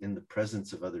be in the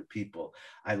presence of other people.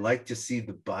 I like to see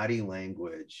the body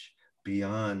language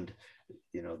beyond,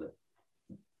 the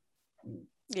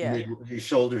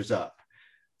shoulders up.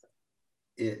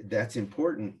 That's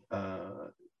important.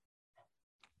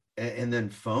 And then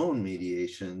phone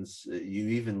mediations, you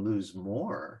even lose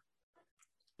more.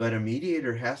 But a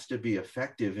mediator has to be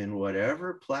effective in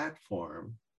whatever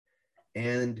platform.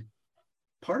 And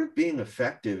part of being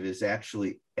effective is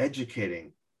actually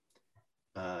educating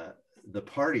the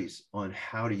parties on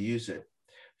how to use it.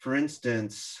 For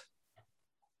instance,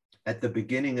 at the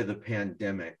beginning of the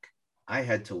pandemic, I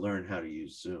had to learn how to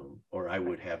use Zoom or I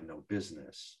would have no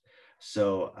business.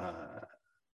 So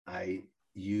I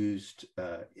used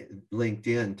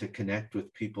LinkedIn to connect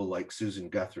with people like Susan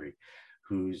Guthrie,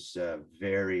 who's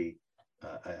very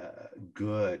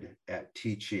good at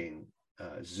teaching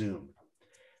Zoom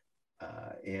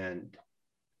and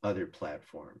other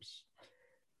platforms.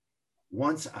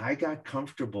 Once I got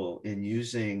comfortable in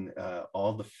using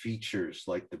all the features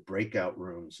like the breakout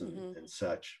rooms and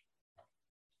such,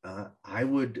 I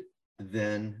would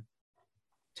then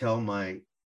tell my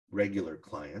regular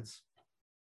clients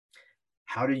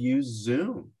how to use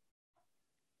Zoom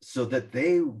so that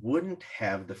they wouldn't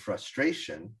have the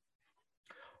frustration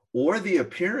or the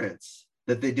appearance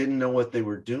that they didn't know what they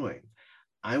were doing.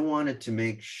 I wanted to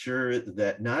make sure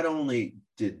that not only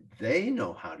did they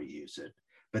know how to use it,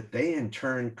 but they in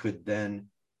turn could then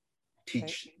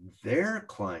teach their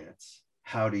clients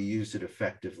how to use it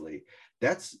effectively.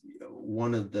 That's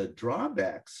one of the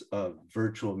drawbacks of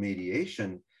virtual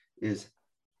mediation, is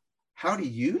how to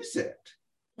use it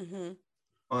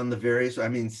on the various, I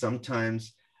mean,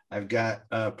 sometimes I've got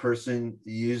a person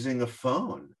using a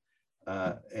phone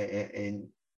and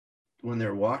when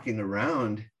they're walking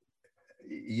around,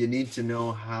 you need to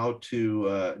know how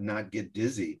to not get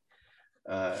dizzy.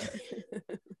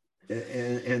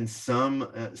 And some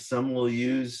will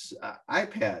use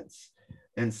iPads,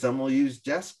 and some will use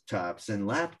desktops and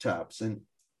laptops, and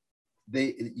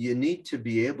you need to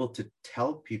be able to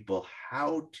tell people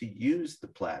how to use the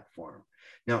platform.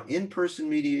 Now, in-person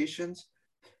mediations,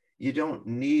 you don't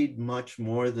need much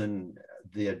more than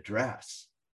the address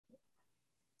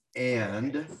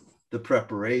and the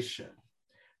preparation.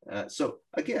 So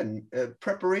again,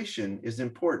 preparation is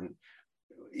important.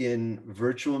 In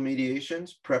virtual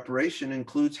mediations, preparation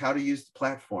includes how to use the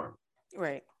platform.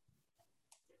 Right.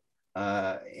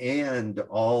 And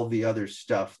all the other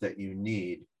stuff that you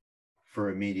need for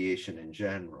a mediation in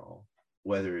general,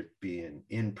 whether it be an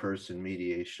in-person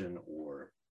mediation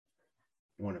or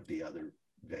one of the other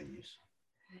venues.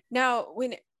 Now,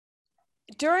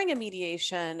 during a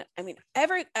mediation, I mean,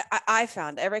 I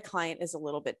found every client is a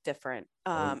little bit different,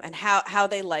 and how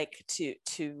they like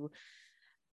to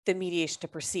the mediation to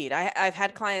proceed. I've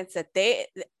had clients that they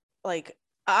like,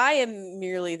 I am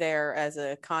merely there as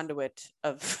a conduit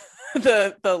of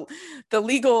the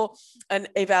legal and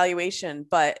evaluation,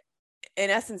 but in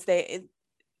essence,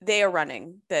 they are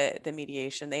running the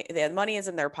mediation. The money is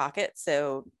in their pocket,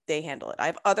 so they handle it. I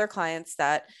have other clients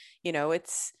that,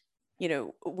 it's,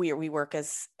 we work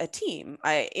as a team.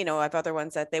 I have other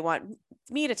ones that they want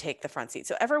me to take the front seat.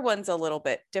 So everyone's a little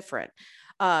bit different.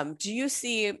 Do you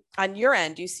see on your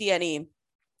end, do you see any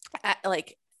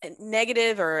like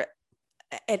negative or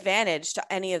advantage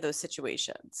to any of those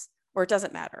situations, or it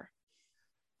doesn't matter?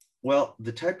 Well,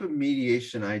 the type of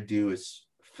mediation I do is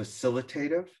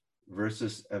facilitative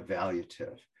versus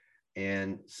evaluative.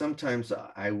 And sometimes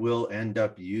I will end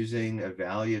up using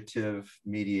evaluative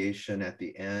mediation at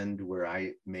the end, where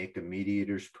I make a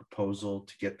mediator's proposal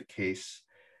to get the case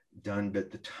done.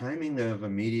 But the timing of a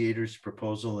mediator's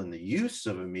proposal and the use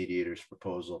of a mediator's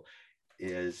proposal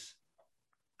is,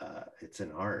 it's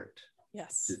an art.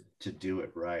 Yes. To do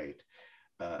it right.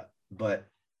 But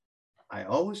I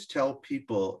always tell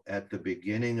people at the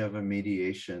beginning of a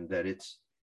mediation that it's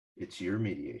your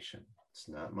mediation. It's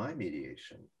not my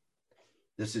mediation.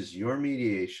 This is your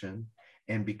mediation.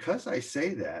 And because I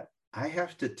say that, I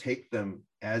have to take them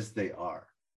as they are.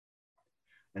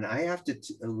 And I have to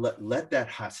let that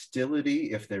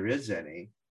hostility, if there is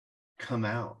any, come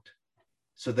out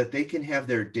so that they can have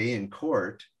their day in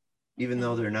court, even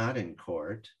though they're not in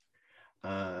court.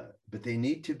 But they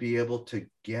need to be able to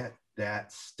get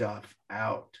that stuff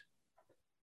out,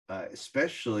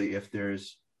 especially if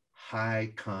there's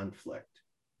high conflict.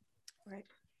 Right.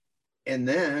 And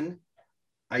then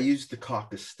I use the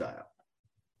caucus style.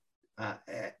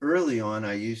 Early on,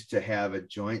 I used to have a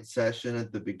joint session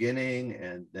at the beginning,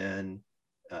 and then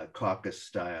caucus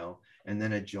style, and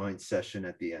then a joint session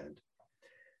at the end.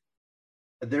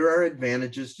 There are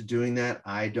advantages to doing that.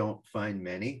 I don't find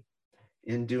many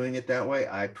in doing it that way.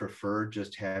 I prefer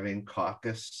just having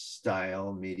caucus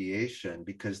style mediation,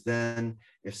 because then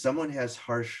if someone has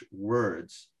harsh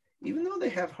words, even though they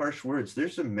have harsh words,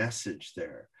 there's a message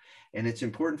there. And it's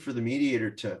important for the mediator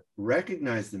to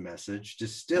recognize the message,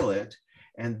 distill it,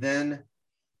 and then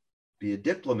be a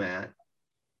diplomat,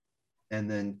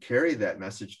 and then carry that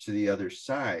message to the other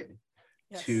side.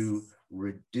 Yes. To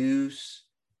reduce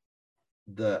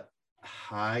the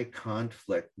high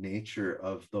conflict nature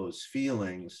of those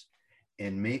feelings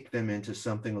and make them into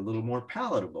something a little more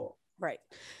palatable. Right.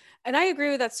 And I agree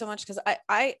with that so much because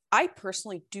I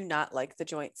personally do not like the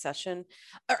joint session,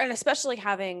 and especially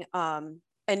having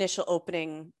initial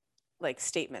opening like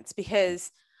statements,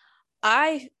 because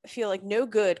I feel like no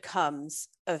good comes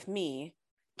of me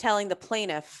telling the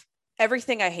plaintiff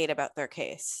everything I hate about their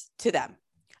case to them.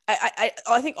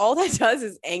 I think all that does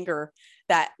is anger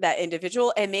that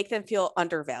individual and make them feel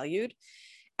undervalued,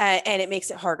 and it makes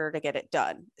it harder to get it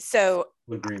done. So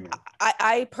Agreement.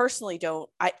 I personally don't.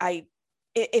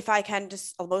 If I can,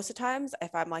 just most of the times,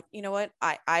 if I'm like, you know what,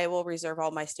 I will reserve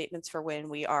all my statements for when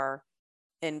we are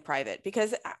in private,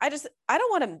 because I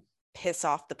don't want to piss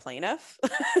off the plaintiff.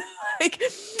 like,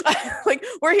 like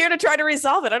we're here to try to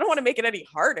resolve it. I don't want to make it any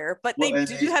harder, but Well, they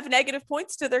do have negative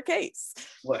points to their case.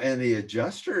 Well, and the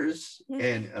adjusters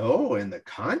and the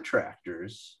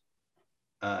contractors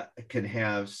can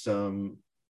have some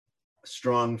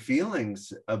strong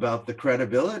feelings about the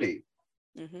credibility,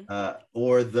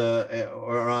 or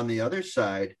on the other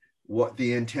side, what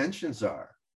the intentions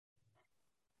are.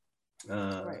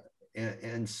 Right.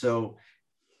 And so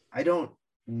I don't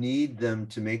need them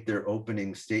to make their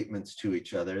opening statements to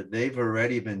each other. They've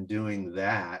already been doing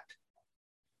that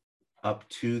up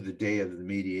to the day of the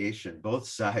mediation. Both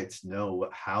sides know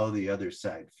how the other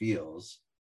side feels.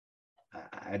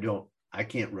 I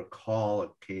can't recall a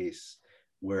case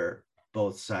where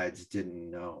both sides didn't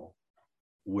know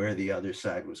where the other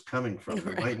side was coming from.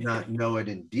 They might not know it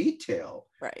in detail,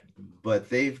 right, but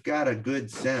they've got a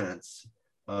good sense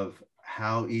of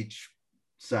how each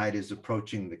side is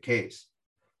approaching the case.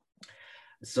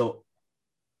 So,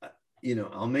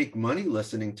 I'll make money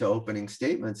listening to opening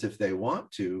statements if they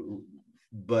want to,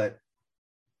 but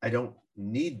I don't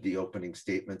need the opening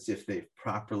statements if they've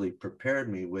properly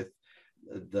prepared me with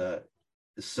the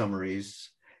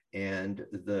summaries and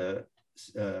the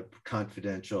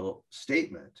confidential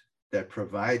statement that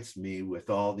provides me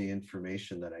with all the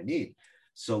information that I need.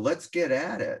 So let's get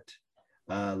at it.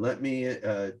 Let me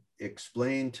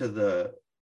explain to the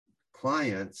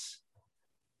clients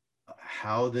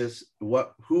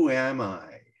who am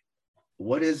I?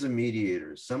 What is a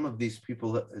mediator? Some of these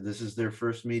people, this is their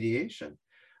first mediation.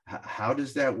 How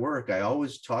does that work? I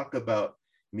always talk about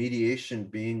mediation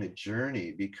being a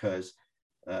journey because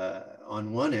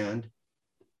on one end,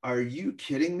 are you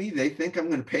kidding me? They think I'm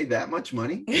going to pay that much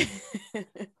money?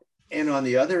 And on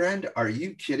the other end, are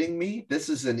you kidding me? This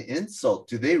is an insult.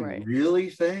 Do they really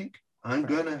think I'm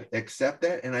going to accept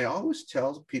that? And I always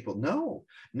tell people, no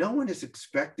one is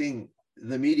expecting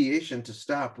the mediation to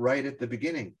stop right at the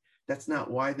beginning. That's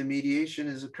not why the mediation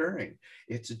is occurring.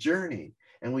 It's a journey,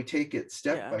 and we take it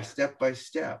step by step by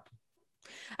step.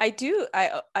 I do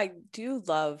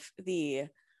love the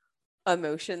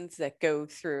emotions that go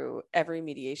through every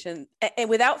mediation, and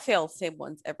without fail, same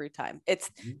ones every time. It's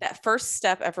that first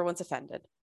step, everyone's offended,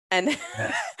 and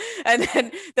and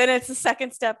then it's the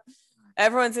second step,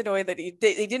 everyone's annoyed that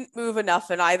they didn't move enough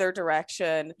in either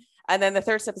direction. And then the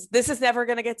third step is, this is never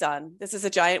going to get done. This is a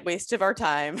giant waste of our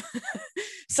time.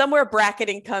 Somewhere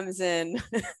bracketing comes in.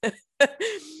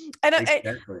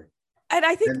 Exactly. And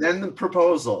I think, and then the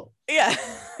proposal. Yeah.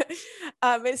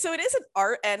 So it is an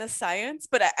art and a science,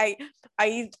 but I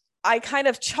kind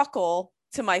of chuckle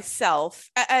to myself,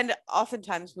 and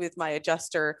oftentimes with my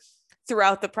adjuster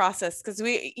throughout the process, because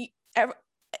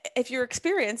if you're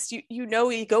experienced,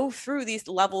 we go through these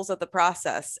levels of the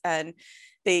process, and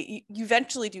you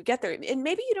eventually do get there, and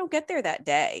maybe you don't get there that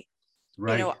day.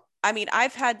 Right. I mean,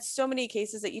 I've had so many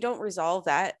cases that you don't resolve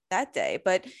that day,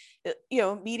 but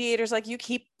mediators like you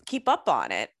keep up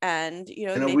on it, and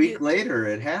and a week later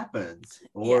it happens,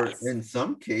 or in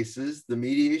some cases the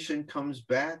mediation comes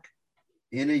back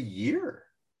in a year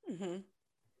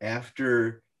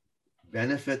after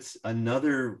benefits,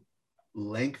 another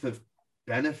length of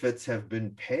benefits have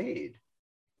been paid,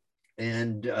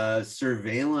 and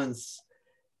surveillance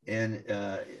and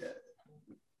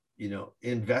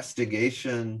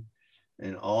investigation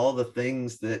and all the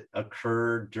things that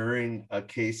occur during a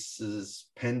case's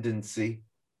pendency.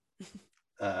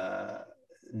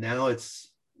 Now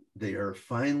they are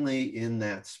finally in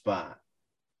that spot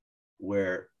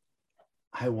where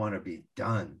I want to be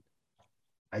done.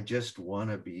 I just want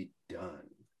to be done.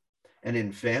 And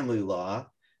in family law,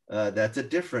 that's a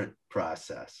different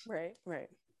process. Right.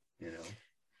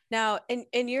 Now,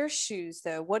 in your shoes,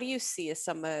 though, what do you see as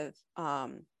some of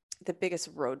the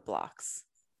biggest roadblocks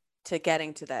to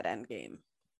getting to that end game?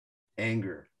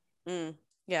 Anger.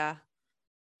 Yeah.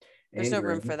 There's no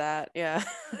room for that. Yeah.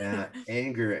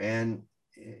 Anger. And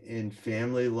in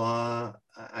family law,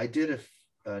 I did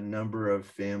a number of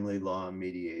family law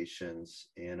mediations,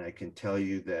 and I can tell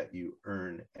you that you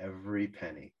earn every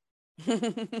penny.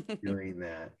 doing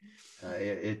that.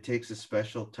 It takes a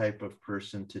special type of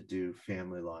person to do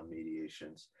family law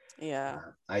mediations. Yeah.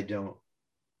 I don't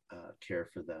care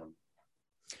for them.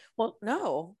 Well,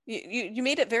 no, you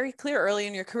made it very clear early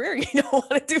in your career you don't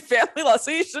want to do family law, so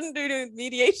you shouldn't do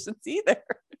mediations either.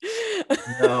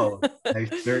 No, I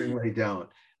certainly don't.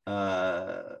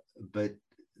 But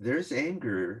there's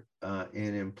anger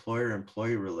in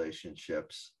employer-employee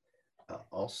relationships.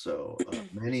 Also,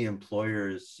 many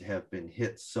employers have been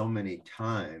hit so many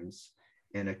times,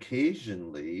 and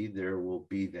occasionally there will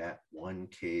be that one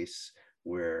case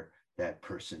where that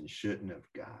person shouldn't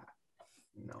have got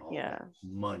all that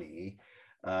money,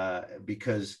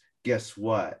 because guess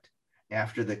what?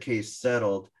 After the case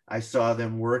settled, I saw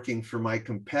them working for my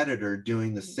competitor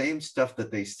doing the same stuff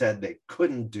that they said they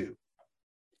couldn't do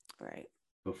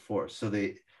before. So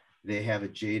they have a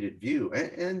jaded view.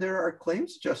 And there are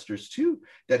claims adjusters too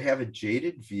that have a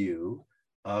jaded view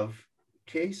of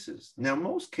cases. Now,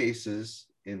 most cases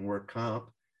in work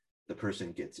comp, the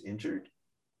person gets injured,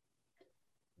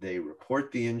 they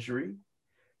report the injury,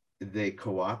 they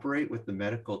cooperate with the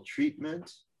medical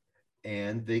treatment,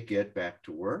 and they get back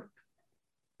to work,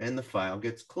 and the file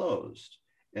gets closed.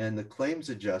 And the claims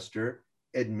adjuster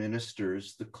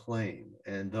administers the claim.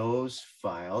 And those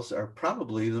files are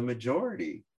probably the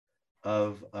majority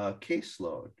of a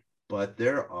caseload, but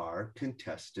there are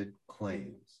contested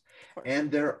claims. And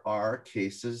there are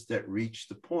cases that reach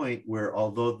the point where,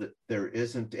 although there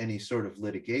isn't any sort of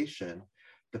litigation,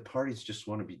 the parties just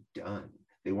want to be done.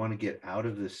 They want to get out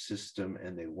of the system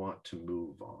and they want to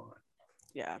move on.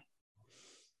 Yeah.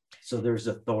 So there's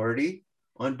authority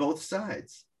on both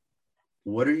sides.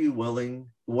 What are you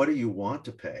willing? What do you want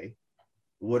to pay?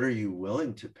 What are you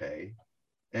willing to pay?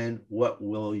 And what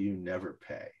will you never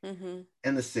pay?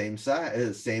 And the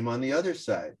same on the other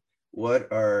side. What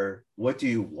do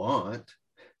you want?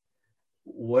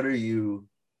 What are you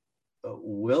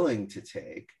willing to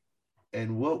take?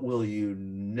 And what will you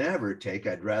never take?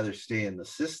 I'd rather stay in the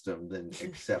system than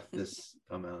accept this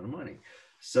amount of money.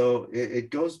 So it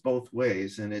goes both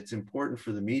ways, and it's important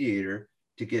for the mediator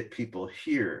to get people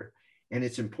here. And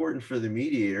it's important for the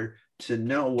mediator to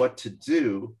know what to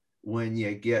do when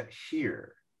you get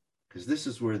here, because this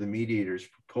is where the mediator's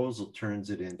proposal turns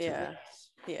it into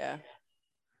this. Yeah.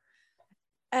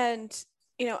 And,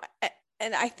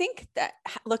 and I think that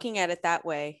looking at it that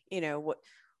way,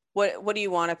 what do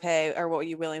you want to pay, or what are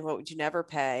you willing, what would you never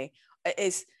pay,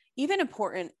 is even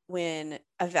important when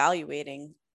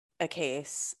evaluating a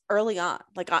case early on,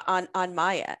 like on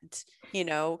my end,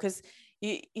 because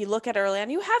you look at early on,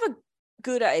 you have a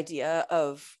good idea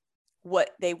of what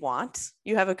they want.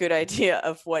 You have a good idea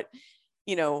of what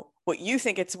you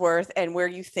think it's worth and where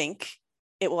you think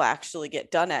it will actually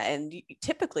get done at. And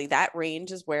typically that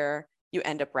range is where you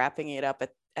end up wrapping it up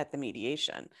at the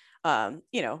mediation,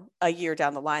 a year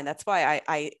down the line. That's why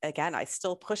I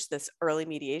still push this early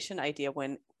mediation idea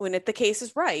when the case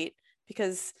is right,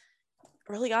 because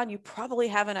early on, you probably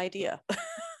have an idea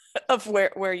of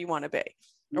where you want to be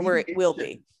or where it will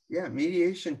be. Yeah,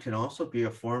 mediation can also be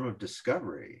a form of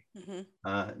discovery,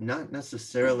 not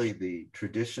necessarily the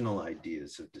traditional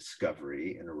ideas of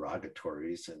discovery,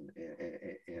 interrogatories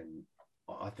and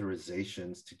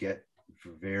authorizations to get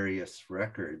various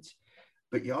records,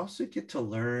 but you also get to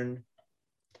learn,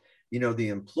 the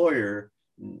employer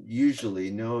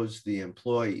usually knows the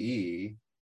employee,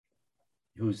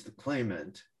 who's the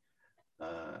claimant,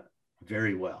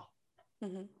 very well.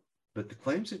 But the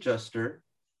claims adjuster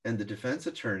and the defense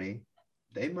attorney,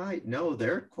 they might know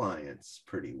their clients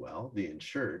pretty well, the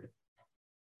insured,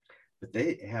 but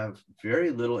they have very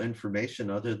little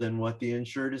information other than what the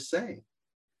insured is saying,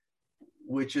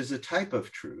 which is a type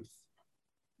of truth,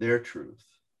 their truth.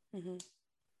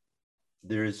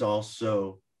 There is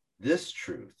also this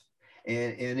truth.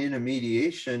 And in a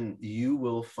mediation, you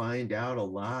will find out a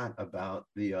lot about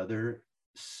the other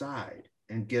side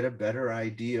and get a better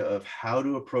idea of how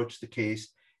to approach the case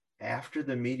after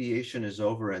the mediation is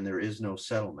over and there is no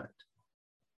settlement.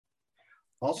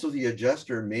 Also, the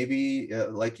adjuster, maybe,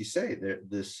 like you say,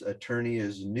 this attorney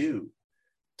is new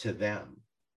to them,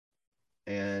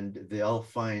 and they'll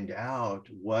find out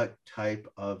what type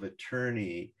of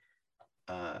attorney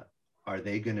are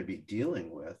they going to be dealing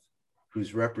with,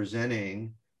 who's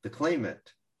representing the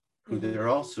claimant, who they're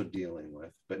also dealing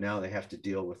with, but now they have to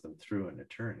deal with them through an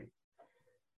attorney.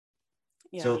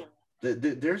 Yeah. So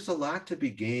there's a lot to be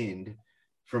gained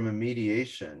from a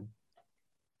mediation.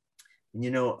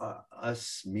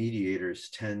 Us mediators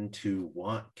tend to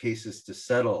want cases to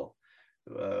settle.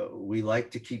 We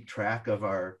like to keep track of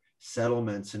our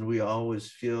settlements, and we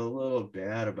always feel a little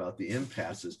bad about the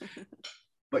impasses.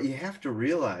 But you have to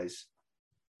realize,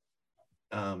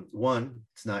 one,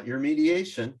 it's not your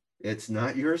mediation, it's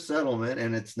not your settlement,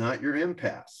 and it's not your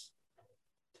impasse.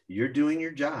 You're doing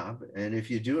your job, and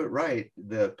if you do it right,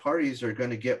 the parties are going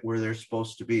to get where they're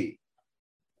supposed to be.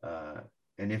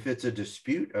 And if it's a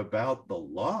dispute about the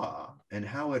law and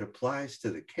how it applies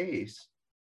to the case,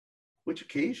 which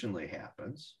occasionally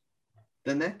happens,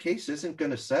 then that case isn't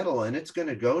going to settle, and it's going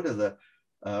to go to the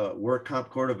Work Comp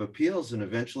Court of Appeals and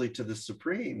eventually to the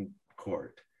Supreme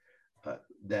Court.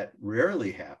 That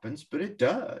rarely happens, but it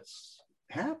does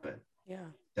happen. Yeah.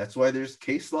 That's why there's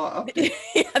case law updates.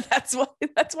 Yeah, that's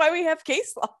why we have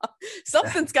case law.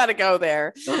 Something's got to go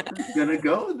there. Something's going to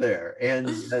go there,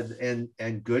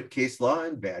 and good case law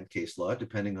and bad case law,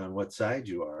 depending on what side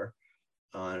you are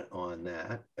on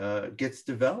that, gets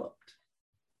developed.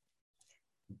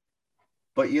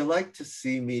 But you like to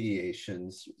see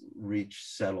mediations reach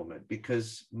settlement,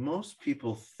 because most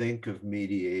people think of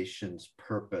mediation's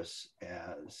purpose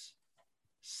as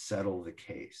settle the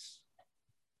case,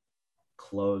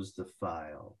 close the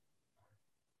file,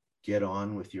 get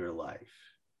on with your life.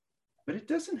 But it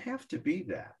doesn't have to be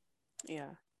that.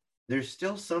 Yeah. There's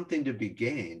still something to be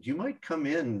gained. You might come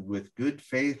in with good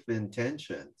faith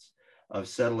intentions of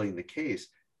settling the case,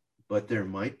 but there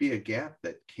might be a gap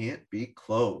that can't be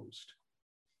closed.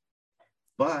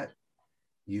 But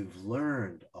you've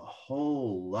learned a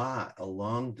whole lot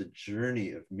along the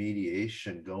journey of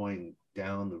mediation going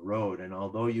down the road. And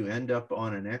although you end up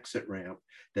on an exit ramp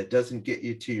that doesn't get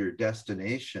you to your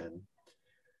destination,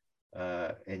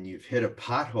 and you've hit a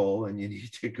pothole and you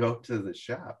need to go to the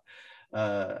shop,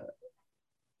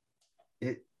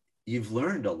 you've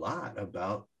learned a lot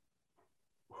about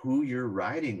who you're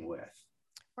riding with.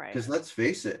 Right. Because let's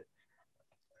face it,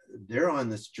 they're on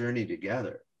this journey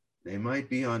together. They might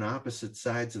be on opposite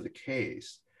sides of the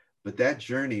case, but that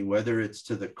journey, whether it's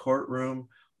to the courtroom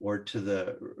or to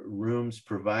the rooms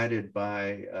provided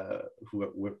by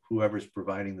whoever's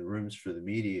providing the rooms for the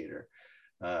mediator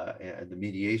and the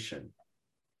mediation,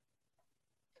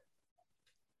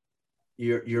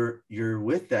 you're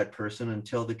with that person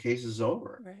until the case is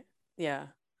over. Right. Yeah.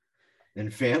 In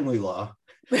family law,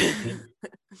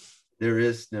 there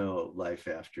is no life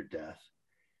after death.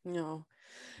 No.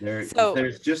 There's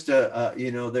just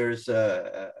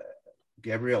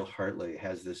Gabrielle Hartley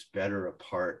has this better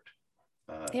apart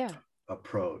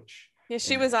approach. Yeah,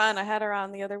 she was on. I had her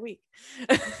on the other week.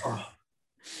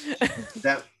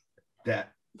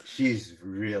 that she's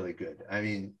really good. I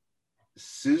mean,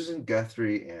 Susan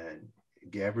Guthrie and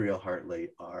Gabrielle Hartley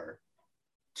are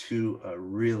two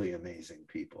really amazing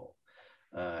people.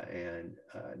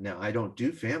 Now I don't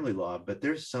do family law, but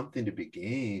there's something to be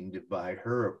gained by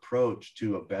her approach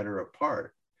to a better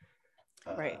apart.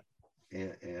 Right.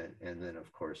 And then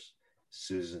of course,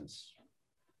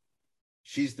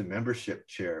 she's the membership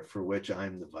chair, for which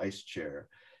I'm the vice chair.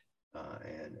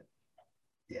 And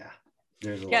yeah,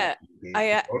 there's a lot to be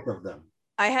gained from both of them.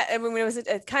 I mean, it was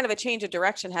a kind of a change of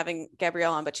direction having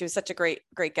Gabrielle on, but she was such a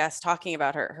great guest talking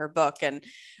about her book. And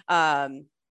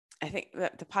I think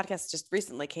that the podcast just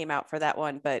recently came out for that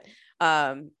one, but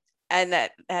and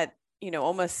that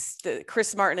almost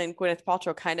Chris Martin and Gwyneth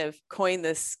Paltrow kind of coined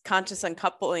this conscious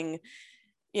uncoupling,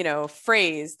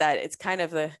 phrase that it's kind of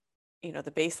the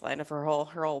the baseline of her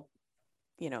whole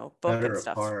book Better and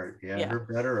stuff. Apart. Yeah, her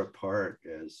Better Apart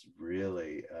is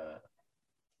really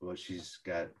she's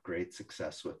got great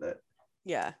success with it.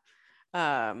 Yeah.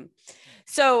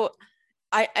 So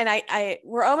I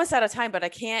we're almost out of time, but I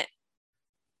can't.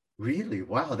 Really?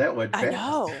 Wow, that went fast.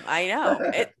 I know.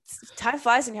 It's time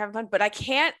flies when you're having fun, but I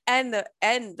can't end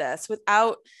this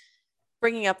without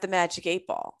bringing up the Magic 8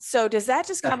 Ball. So does that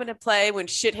just come into play when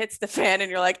shit hits the fan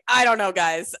and you're like, I don't know,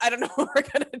 guys, I don't know what we're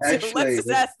gonna do. Actually, let's just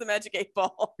ask the Magic 8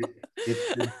 Ball.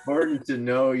 It's important to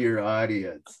know your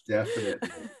audience, definitely.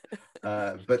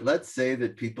 But let's say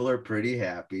that people are pretty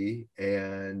happy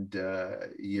and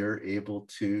you're able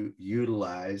to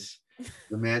utilize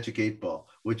the Magic 8 Ball,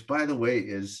 which, by the way,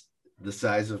 is the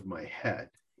size of my head.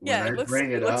 When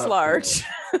it looks large.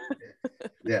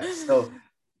 Yeah. So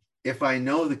if I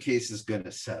know the case is going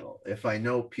to settle, if I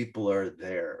know people are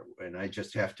there and I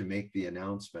just have to make the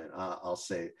announcement, I'll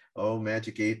say, oh,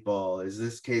 Magic 8 Ball, is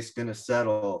this case going to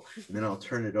settle? And then I'll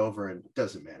turn it over, and it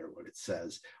doesn't matter what it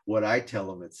says. What I tell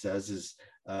them it says is,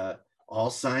 all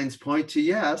signs point to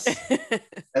yes.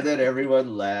 And then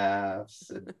everyone laughs.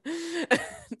 And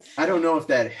I don't know if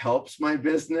that helps my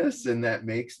business and that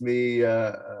makes me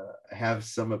have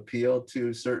some appeal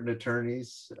to certain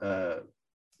attorneys.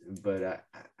 But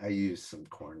I use some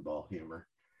cornball humor.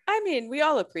 I mean, we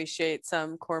all appreciate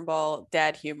some cornball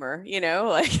dad humor,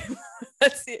 like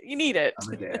you need it.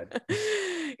 I'm a dad.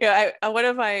 Yeah, one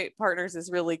of my partners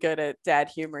is really good at dad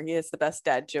humor. He has the best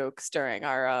dad jokes during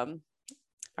our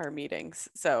meetings.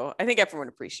 So I think everyone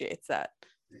appreciates that.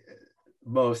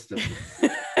 Most of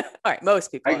them. All right,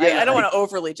 most people. I don't want to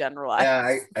overly generalize.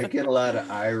 Yeah, I get a lot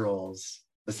of eye rolls,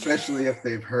 especially if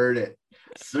they've heard it.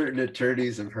 Certain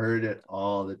attorneys have heard it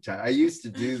all the time. I used to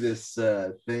do this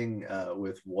thing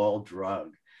with Wall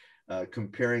Drug,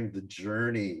 comparing the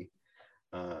journey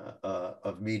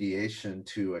of mediation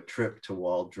to a trip to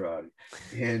Wall Drug.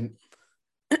 And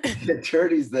the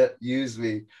attorneys that use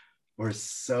me were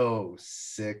so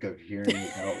sick of hearing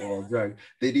about Wall Drug.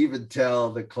 They'd even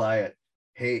tell the client,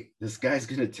 hey, this guy's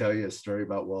going to tell you a story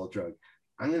about Wall Drug.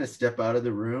 I'm going to step out of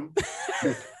the room.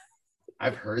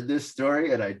 I've heard this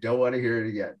story and I don't want to hear it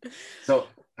again. So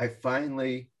I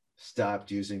finally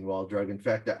stopped using Wall Drug. In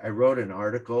fact, I wrote an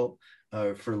article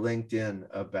for LinkedIn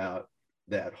about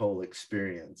that whole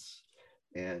experience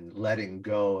and letting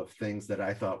go of things that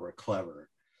I thought were clever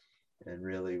and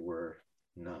really were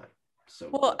not. So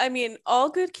well, I mean, all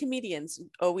good comedians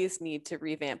always need to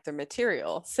revamp their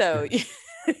material. So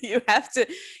you have to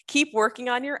keep working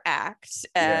on your act,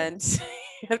 and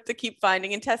you have to keep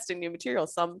finding and testing new material.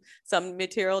 Some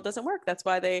material doesn't work. That's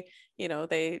why they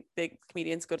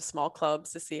comedians go to small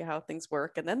clubs to see how things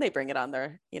work, and then they bring it on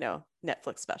their,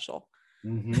 Netflix special.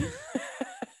 Mm-hmm.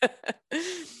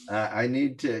 I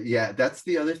need to, that's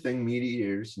the other thing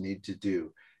mediators need to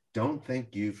do. Don't think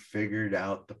you've figured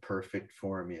out the perfect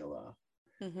formula.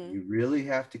 Mm-hmm. You really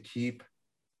have to keep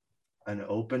an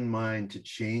open mind to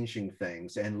changing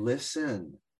things and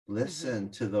listen mm-hmm.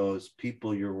 to those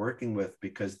people you're working with,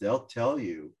 because they'll tell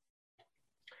you.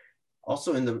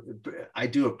 Also, I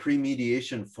do a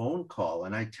pre-mediation phone call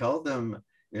and I tell them,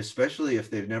 especially if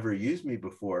they've never used me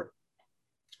before,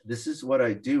 this is what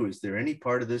I do. Is there any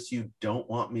part of this you don't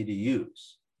want me to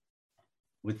use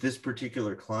with this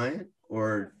particular client,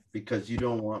 or because you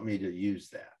don't want me to use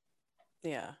that?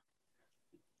 Yeah.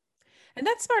 And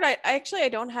that's smart. I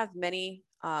don't have many,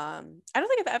 I don't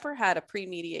think I've ever had a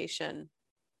pre-mediation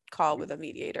call with a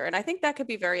mediator. And I think that could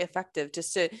be very effective,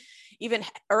 just to even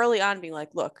early on be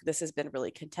like, look, this has been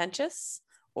really contentious,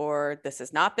 or this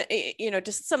has not been,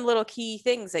 just some little key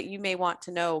things that you may want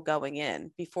to know going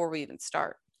in before we even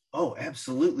start. Oh,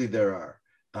 absolutely. There are.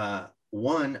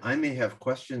 One, I may have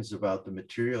questions about the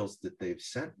materials that they've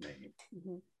sent me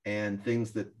mm-hmm. and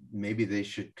things that maybe they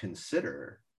should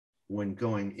consider when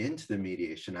going into the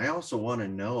mediation. I also want to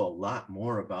know a lot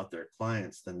more about their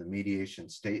clients than the mediation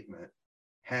statement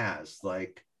has.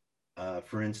 Like,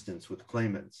 for instance, with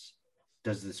claimants,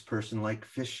 does this person like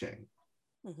fishing?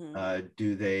 Mm-hmm.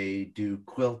 Do they do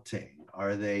quilting?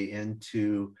 Are they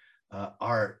into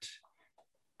art?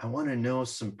 I want to know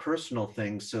some personal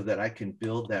things so that I can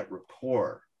build that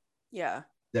rapport. Yeah.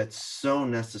 That's so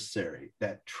necessary,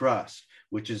 that trust,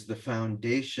 which is the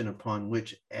foundation upon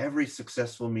which every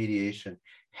successful mediation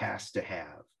has to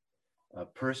have. A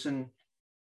person,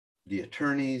 the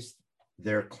attorneys,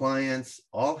 their clients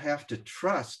all have to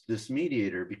trust this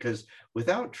mediator, because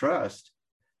without trust,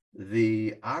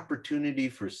 the opportunity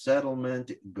for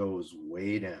settlement goes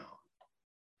way down.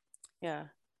 Yeah.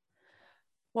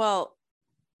 Well,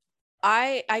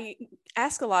 I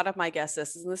ask a lot of my guests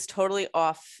this, and this is totally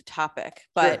off topic,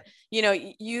 but sure.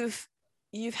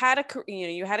 You've had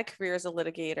you had a career as a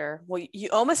litigator. Well, you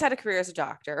almost had a career as a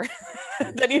doctor.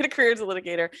 Then you had a career as a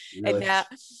litigator, really?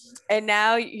 and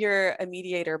now you're a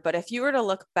mediator. But if you were to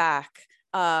look back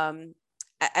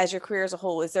as your career as a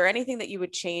whole, is there anything that you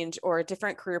would change, or a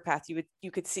different career path you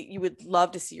would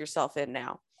love to see yourself in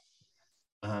now?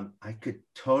 I could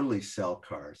totally sell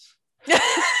cars.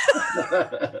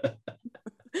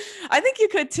 I think you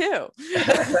could too.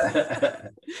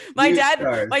 My dad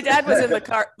was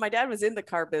in the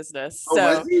car business.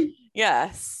 So was he?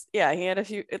 Yes. Yeah. He had a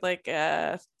few it's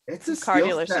a car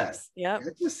dealerships. Yeah.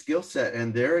 It's a skill set.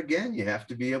 And there again, you have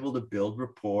to be able to build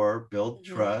rapport, build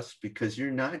mm-hmm. trust, because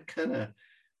you're not gonna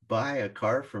buy a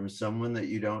car from someone that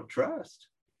you don't trust.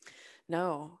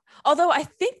 No. Although I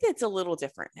think it's a little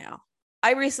different now.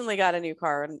 I recently got a new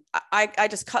car, and I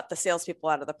just cut the salespeople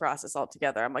out of the process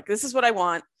altogether. I'm like, this is what I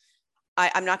want.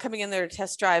 I'm not coming in there to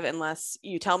test drive unless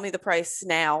you tell me the price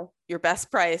now, your best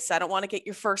price. I don't want to get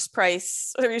your first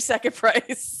price or your second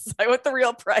price. I want the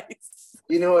real price.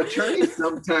 Attorneys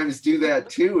sometimes do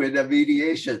that too in a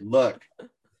mediation. Look,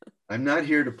 I'm not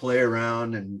here to play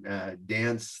around and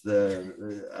dance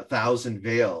the 1,000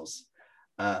 veils.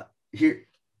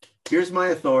 Here's my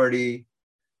authority.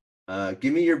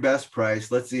 Give me your best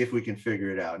price. Let's see if we can figure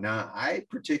it out. Now, I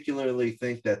particularly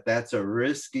think that that's a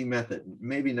risky method,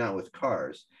 maybe not with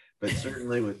cars, but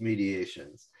certainly with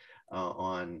mediations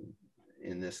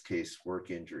in this case,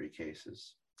 work injury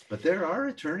cases. But there are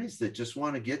attorneys that just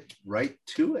want to get right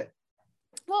to it.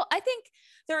 Well, I think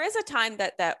there is a time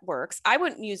that works. I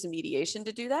wouldn't use a mediation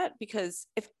to do that, because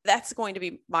if that's going to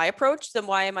be my approach, then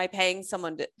why am I paying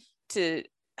someone to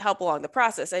help along the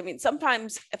process? I mean,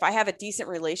 sometimes if I have a decent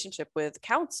relationship with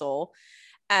counsel,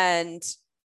 and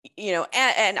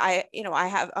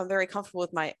I'm very comfortable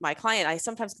with my client, I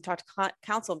sometimes can talk to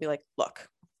counsel and be like, look,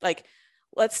 like,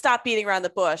 let's stop beating around the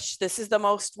bush. This is the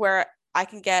most where I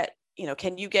can get,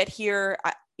 can you get here?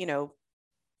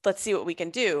 Let's see what we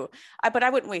can do. But I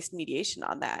wouldn't waste mediation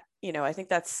on that. I think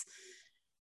that's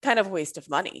kind of a waste of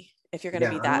money if you're going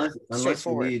to be that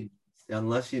straightforward.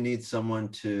 Unless you need someone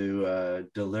to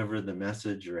deliver the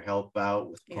message or help out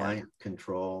with client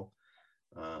control.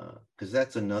 Because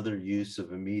that's another use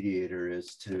of a mediator,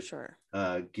 is to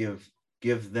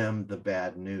give them the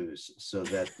bad news, so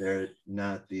that they're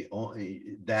not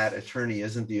that attorney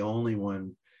isn't the only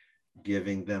one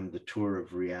giving them the tour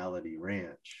of reality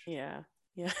ranch. Yeah.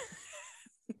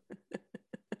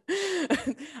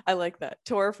 I like that,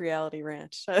 tour of reality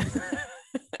ranch.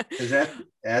 Because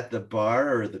at the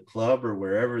bar or the club or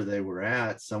wherever they were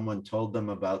at, someone told them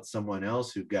about someone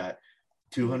else who got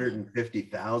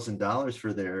 $250,000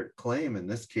 for their claim, and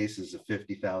this case is a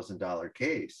 $50,000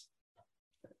 case.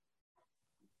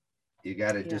 You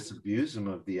got to disabuse them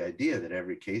of the idea that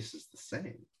every case is the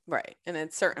same. Right. And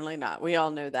it's certainly not. We all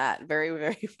know that very,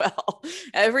 very well.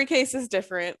 Every case is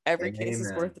different. Every case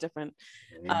is worth different.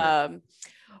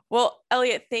 Well,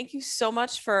 Elliot, thank you so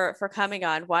much for coming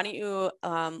on. Why don't you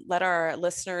let our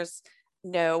listeners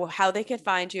know how they can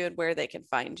find you and where they can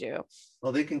find you?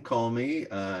 Well, they can call me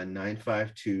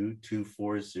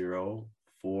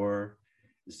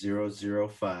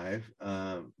 952-240-4005.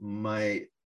 My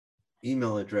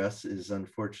email address is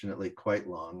unfortunately quite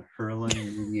long: Herland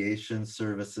Mediation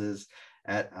Services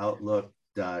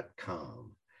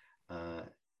 @outlook.com. I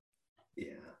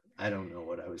don't know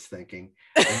what I was thinking.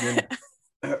 And then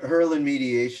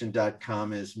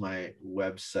HerlandMediation.com is my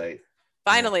website.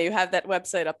 Finally, you have that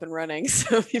website up and running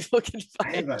so people can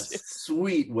find you. I have a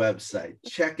sweet website.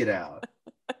 Check it out.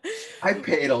 I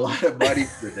paid a lot of money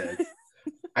for this.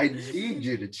 I need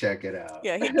you to check it out.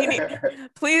 Yeah,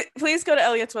 please go to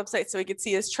Elliot's website so he can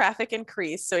see his traffic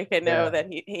increase, so he can know that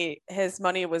his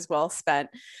money was well spent.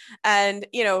 And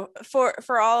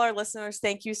for all our listeners,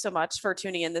 thank you so much for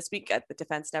tuning in this week at The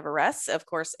Defense Never Rests. Of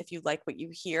course, if you like what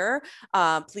you hear,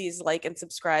 please like and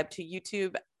subscribe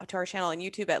to our channel on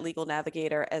YouTube at Legal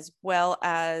Navigator, as well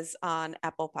as on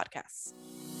Apple Podcasts.